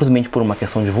 pura e simplesmente por uma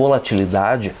questão de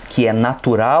volatilidade, que é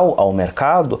natural ao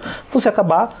mercado, você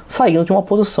acabar saindo de uma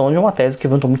posição, de uma tese que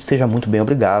eventualmente seja muito bem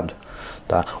obrigado.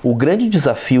 Tá? O grande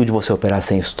desafio de você operar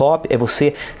sem stop é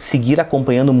você seguir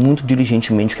acompanhando muito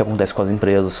diligentemente o que acontece com as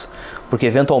empresas. Porque,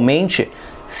 eventualmente,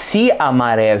 se a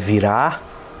maré virar,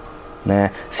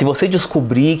 né, se você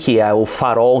descobrir que o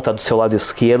farol está do seu lado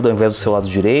esquerdo ao invés do seu lado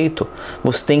direito,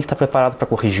 você tem que estar preparado para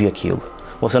corrigir aquilo.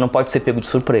 Você não pode ser pego de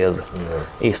surpresa.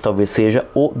 Esse talvez seja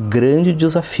o grande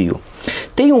desafio.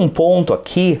 Tem um ponto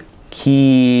aqui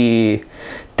que,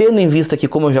 tendo em vista que,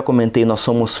 como eu já comentei, nós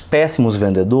somos péssimos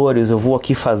vendedores, eu vou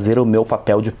aqui fazer o meu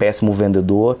papel de péssimo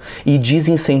vendedor e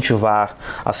desincentivar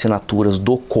assinaturas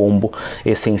do combo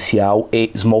essencial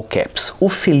e small caps. O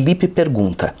Felipe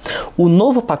pergunta: o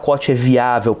novo pacote é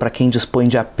viável para quem dispõe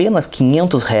de apenas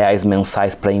R$500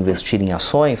 mensais para investir em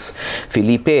ações?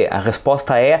 Felipe, a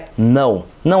resposta é não.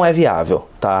 Não é viável,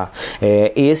 tá?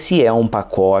 Esse é um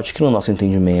pacote que, no nosso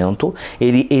entendimento,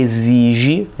 ele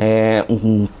exige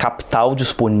um capital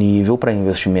disponível para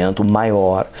investimento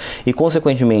maior e,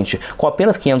 consequentemente, com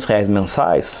apenas R$500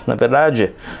 mensais, na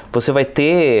verdade, você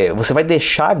vai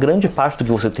deixar grande parte do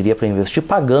que você teria para investir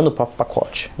pagando o próprio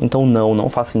pacote. Então, não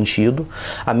faz sentido.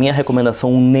 A minha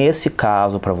recomendação nesse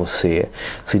caso para você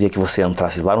seria que você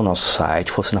entrasse lá no nosso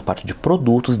site, fosse na parte de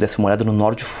produtos e desse uma olhada no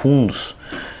Nord Fundos.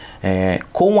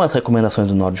 Com as recomendações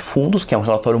do Nord Fundos, que é um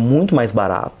relatório muito mais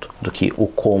barato do que o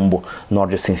combo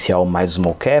Nord Essencial mais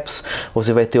Small Caps,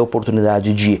 você vai ter a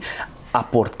oportunidade de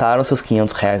aportar os seus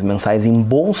R$500 mensais em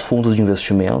bons fundos de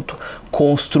investimento,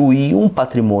 construir um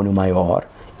patrimônio maior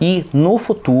e, no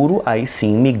futuro, aí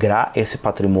sim, migrar esse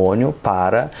patrimônio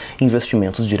para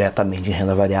investimentos diretamente em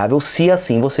renda variável, se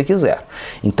assim você quiser.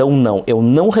 Então, eu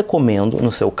não recomendo,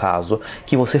 no seu caso,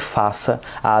 que você faça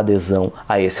a adesão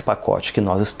a esse pacote que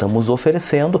nós estamos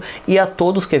oferecendo, e a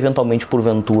todos que eventualmente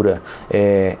porventura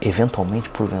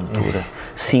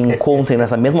se encontrem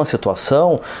nessa mesma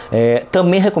situação,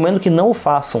 também recomendo que não o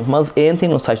façam, mas entrem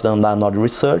no site da Nord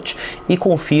Research e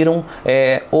confiram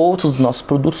outros dos nossos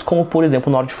produtos, como, por exemplo,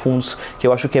 o Nord Fundos, que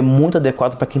eu acho que é muito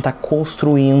adequado para quem está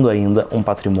construindo ainda um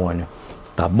patrimônio.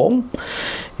 Tá bom?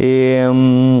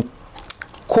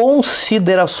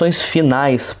 Considerações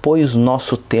finais, pois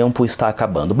nosso tempo está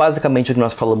acabando. Basicamente, o que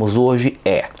nós falamos hoje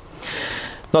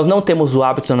nós não temos o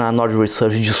hábito na Nord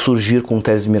Research de surgir com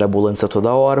teses mirabolantes a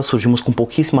toda hora. Surgimos com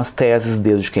pouquíssimas teses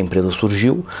desde que a empresa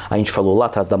surgiu. A gente falou lá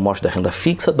atrás da morte da renda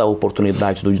fixa, da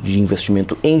oportunidade de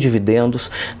investimento em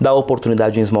dividendos, da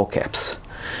oportunidade em small caps.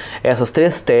 Essas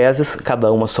 3 teses,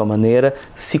 cada uma à sua maneira,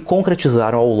 se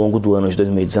concretizaram ao longo do ano de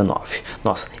 2019.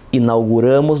 Nós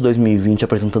inauguramos 2020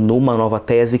 apresentando uma nova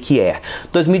tese que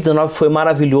 2019 foi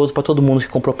maravilhoso para todo mundo que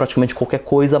comprou praticamente qualquer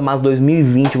coisa, mas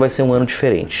 2020 vai ser um ano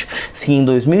diferente. Se em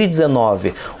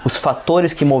 2019 os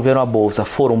fatores que moveram a bolsa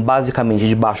foram basicamente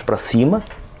de baixo para cima,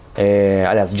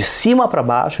 de cima para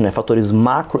baixo, fatores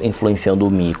macro influenciando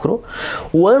o micro,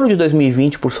 o ano de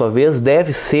 2020, por sua vez,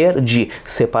 deve ser de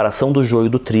separação do joio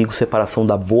do trigo, separação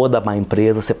da boa da má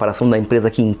empresa, separação da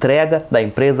empresa que entrega da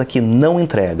empresa que não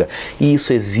entrega. E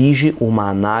isso exige uma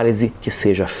análise que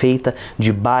seja feita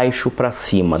de baixo para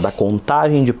cima, da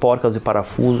contagem de porcas e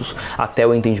parafusos até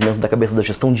o entendimento da cabeça da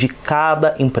gestão de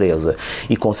cada empresa.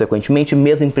 E, consequentemente,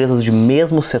 mesmo empresas de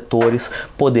mesmos setores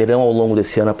poderão, ao longo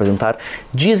desse ano, apresentar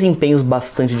desempenhos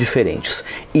bastante diferentes.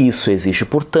 Isso exige,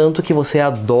 portanto, que você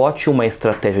adote uma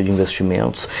estratégia de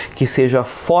investimentos que seja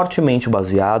fortemente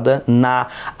baseada na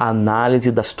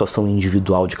análise da situação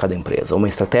individual de cada empresa, uma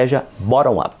estratégia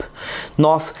bottom-up.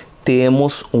 Nós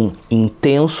temos um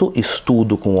intenso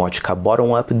estudo com ótica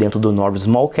bottom-up dentro do Nord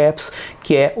Small Caps,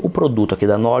 que é o produto aqui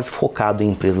da Nord focado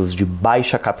em empresas de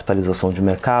baixa capitalização de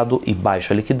mercado e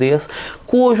baixa liquidez,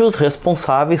 cujos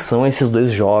responsáveis são esses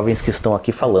 2 jovens que estão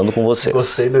aqui falando com vocês.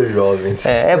 Gostei dos jovens.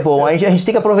 É bom, a gente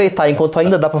tem que aproveitar enquanto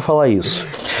ainda dá para falar isso.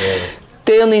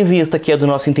 Tendo em vista que é do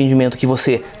nosso entendimento que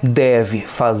você deve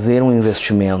fazer um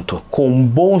investimento com um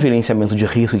bom gerenciamento de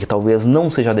risco e que talvez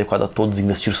não seja adequado a todos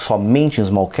investir somente em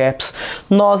small caps,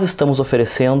 nós estamos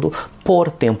oferecendo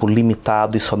por tempo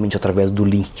limitado e somente através do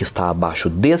link que está abaixo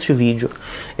deste vídeo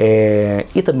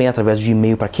e também através de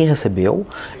e-mail para quem recebeu,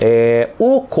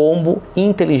 o combo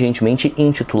inteligentemente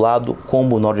intitulado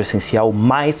Combo Nord Essencial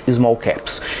mais Small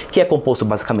Caps, que é composto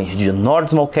basicamente de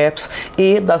Nord Small Caps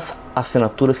e das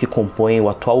assinaturas que compõem o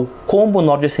atual Combo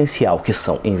Nord Essencial, que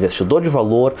são Investidor de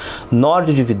Valor,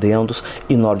 Nord Dividendos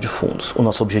e Nord Fundos. O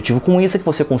nosso objetivo com isso é que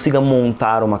você consiga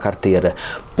montar uma carteira,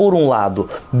 por um lado,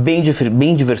 bem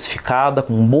diversificada,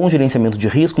 com um bom gerenciamento de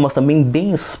risco, mas também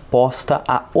bem exposta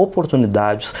a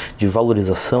oportunidades de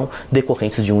valorização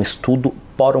decorrentes de um estudo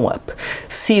bottom-up.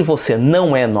 Se você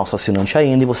não é nosso assinante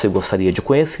ainda e você gostaria de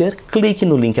conhecer, clique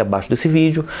no link abaixo desse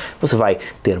vídeo, você vai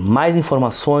ter mais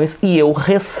informações e eu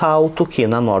ressalto que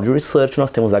na Nord Research nós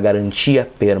temos a garantia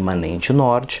permanente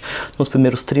Nord. Nos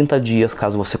primeiros 30 dias,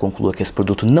 caso você conclua que esse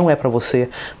produto não é para você,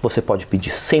 você pode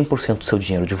pedir 100% do seu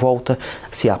dinheiro de volta.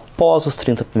 Se após os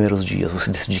 30 primeiros dias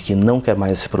você decidir que não quer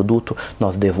mais esse produto,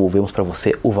 nós devolvemos para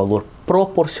você o valor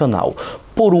proporcional.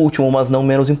 Por último, mas não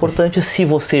menos importante, se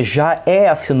você já é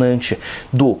assinante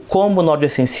do Combo Nord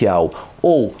Essencial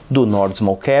ou do Nord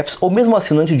Small Caps, ou mesmo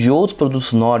assinante de outros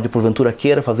produtos Nord, porventura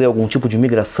queira fazer algum tipo de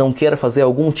migração, queira fazer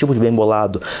algum tipo de bem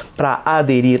bolado para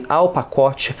aderir ao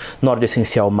pacote Nord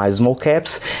Essencial mais Small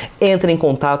Caps, entre em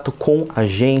contato com a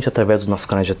gente através dos nossos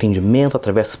canais de atendimento,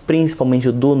 através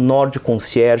principalmente do Nord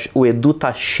Concierge. O Edu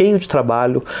tá cheio de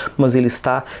trabalho, mas ele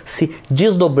está se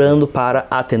desdobrando para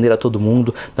atender a todo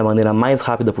mundo da maneira mais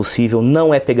rápida possível.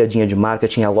 Não é pegadinha de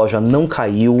marketing, a loja não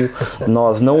caiu,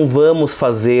 nós não vamos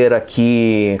fazer aqui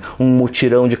um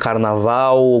mutirão de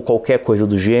carnaval ou qualquer coisa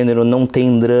do gênero, não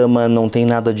tem drama, não tem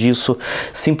nada disso,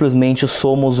 simplesmente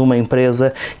somos uma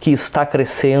empresa que está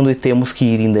crescendo e temos que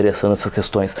ir endereçando essas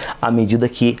questões à medida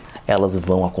que elas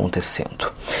vão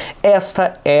acontecendo.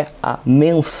 Esta é a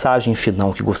mensagem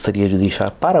final que gostaria de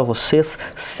deixar para vocês.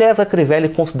 César Crivelli,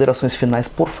 considerações finais,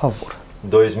 por favor.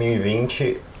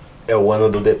 2020 é o ano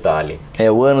do detalhe.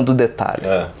 É o ano do detalhe.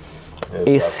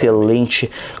 Excelente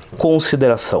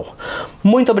consideração.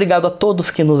 Muito obrigado a todos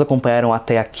que nos acompanharam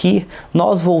até aqui.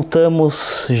 Nós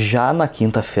voltamos já na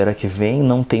quinta-feira que vem,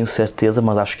 não tenho certeza,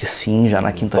 mas acho que sim, já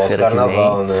na quinta-feira que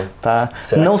vem. Né? Tá?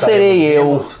 Não serei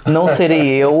eu, não serei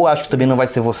eu, acho que também não vai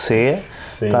ser você.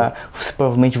 Tá? Você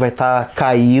provavelmente vai estar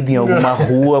caído em alguma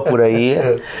rua por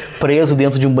aí, preso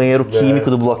dentro de um banheiro químico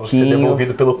do bloquinho. Ser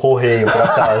devolvido pelo correio para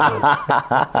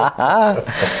casa.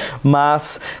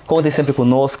 Mas contem sempre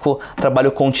conosco, o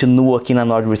trabalho continua aqui na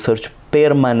Nord Research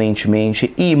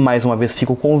permanentemente e mais uma vez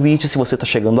fica o convite, se você está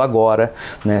chegando agora,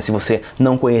 né, se você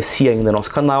não conhecia ainda nosso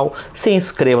canal, se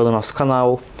inscreva no nosso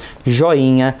canal,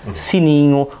 joinha,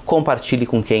 sininho, compartilhe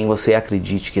com quem você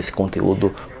acredite que esse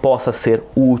conteúdo possa ser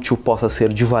útil, possa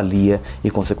ser de valia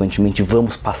e consequentemente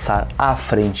vamos passar à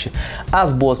frente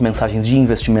as boas mensagens de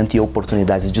investimento e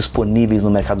oportunidades disponíveis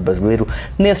no mercado brasileiro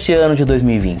neste ano de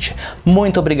 2020.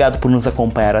 Muito obrigado por nos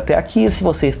acompanhar até aqui. Se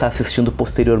você está assistindo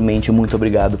posteriormente, muito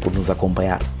obrigado por nos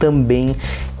acompanhar também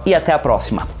e até a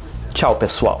próxima. Tchau,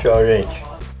 pessoal. Tchau, gente.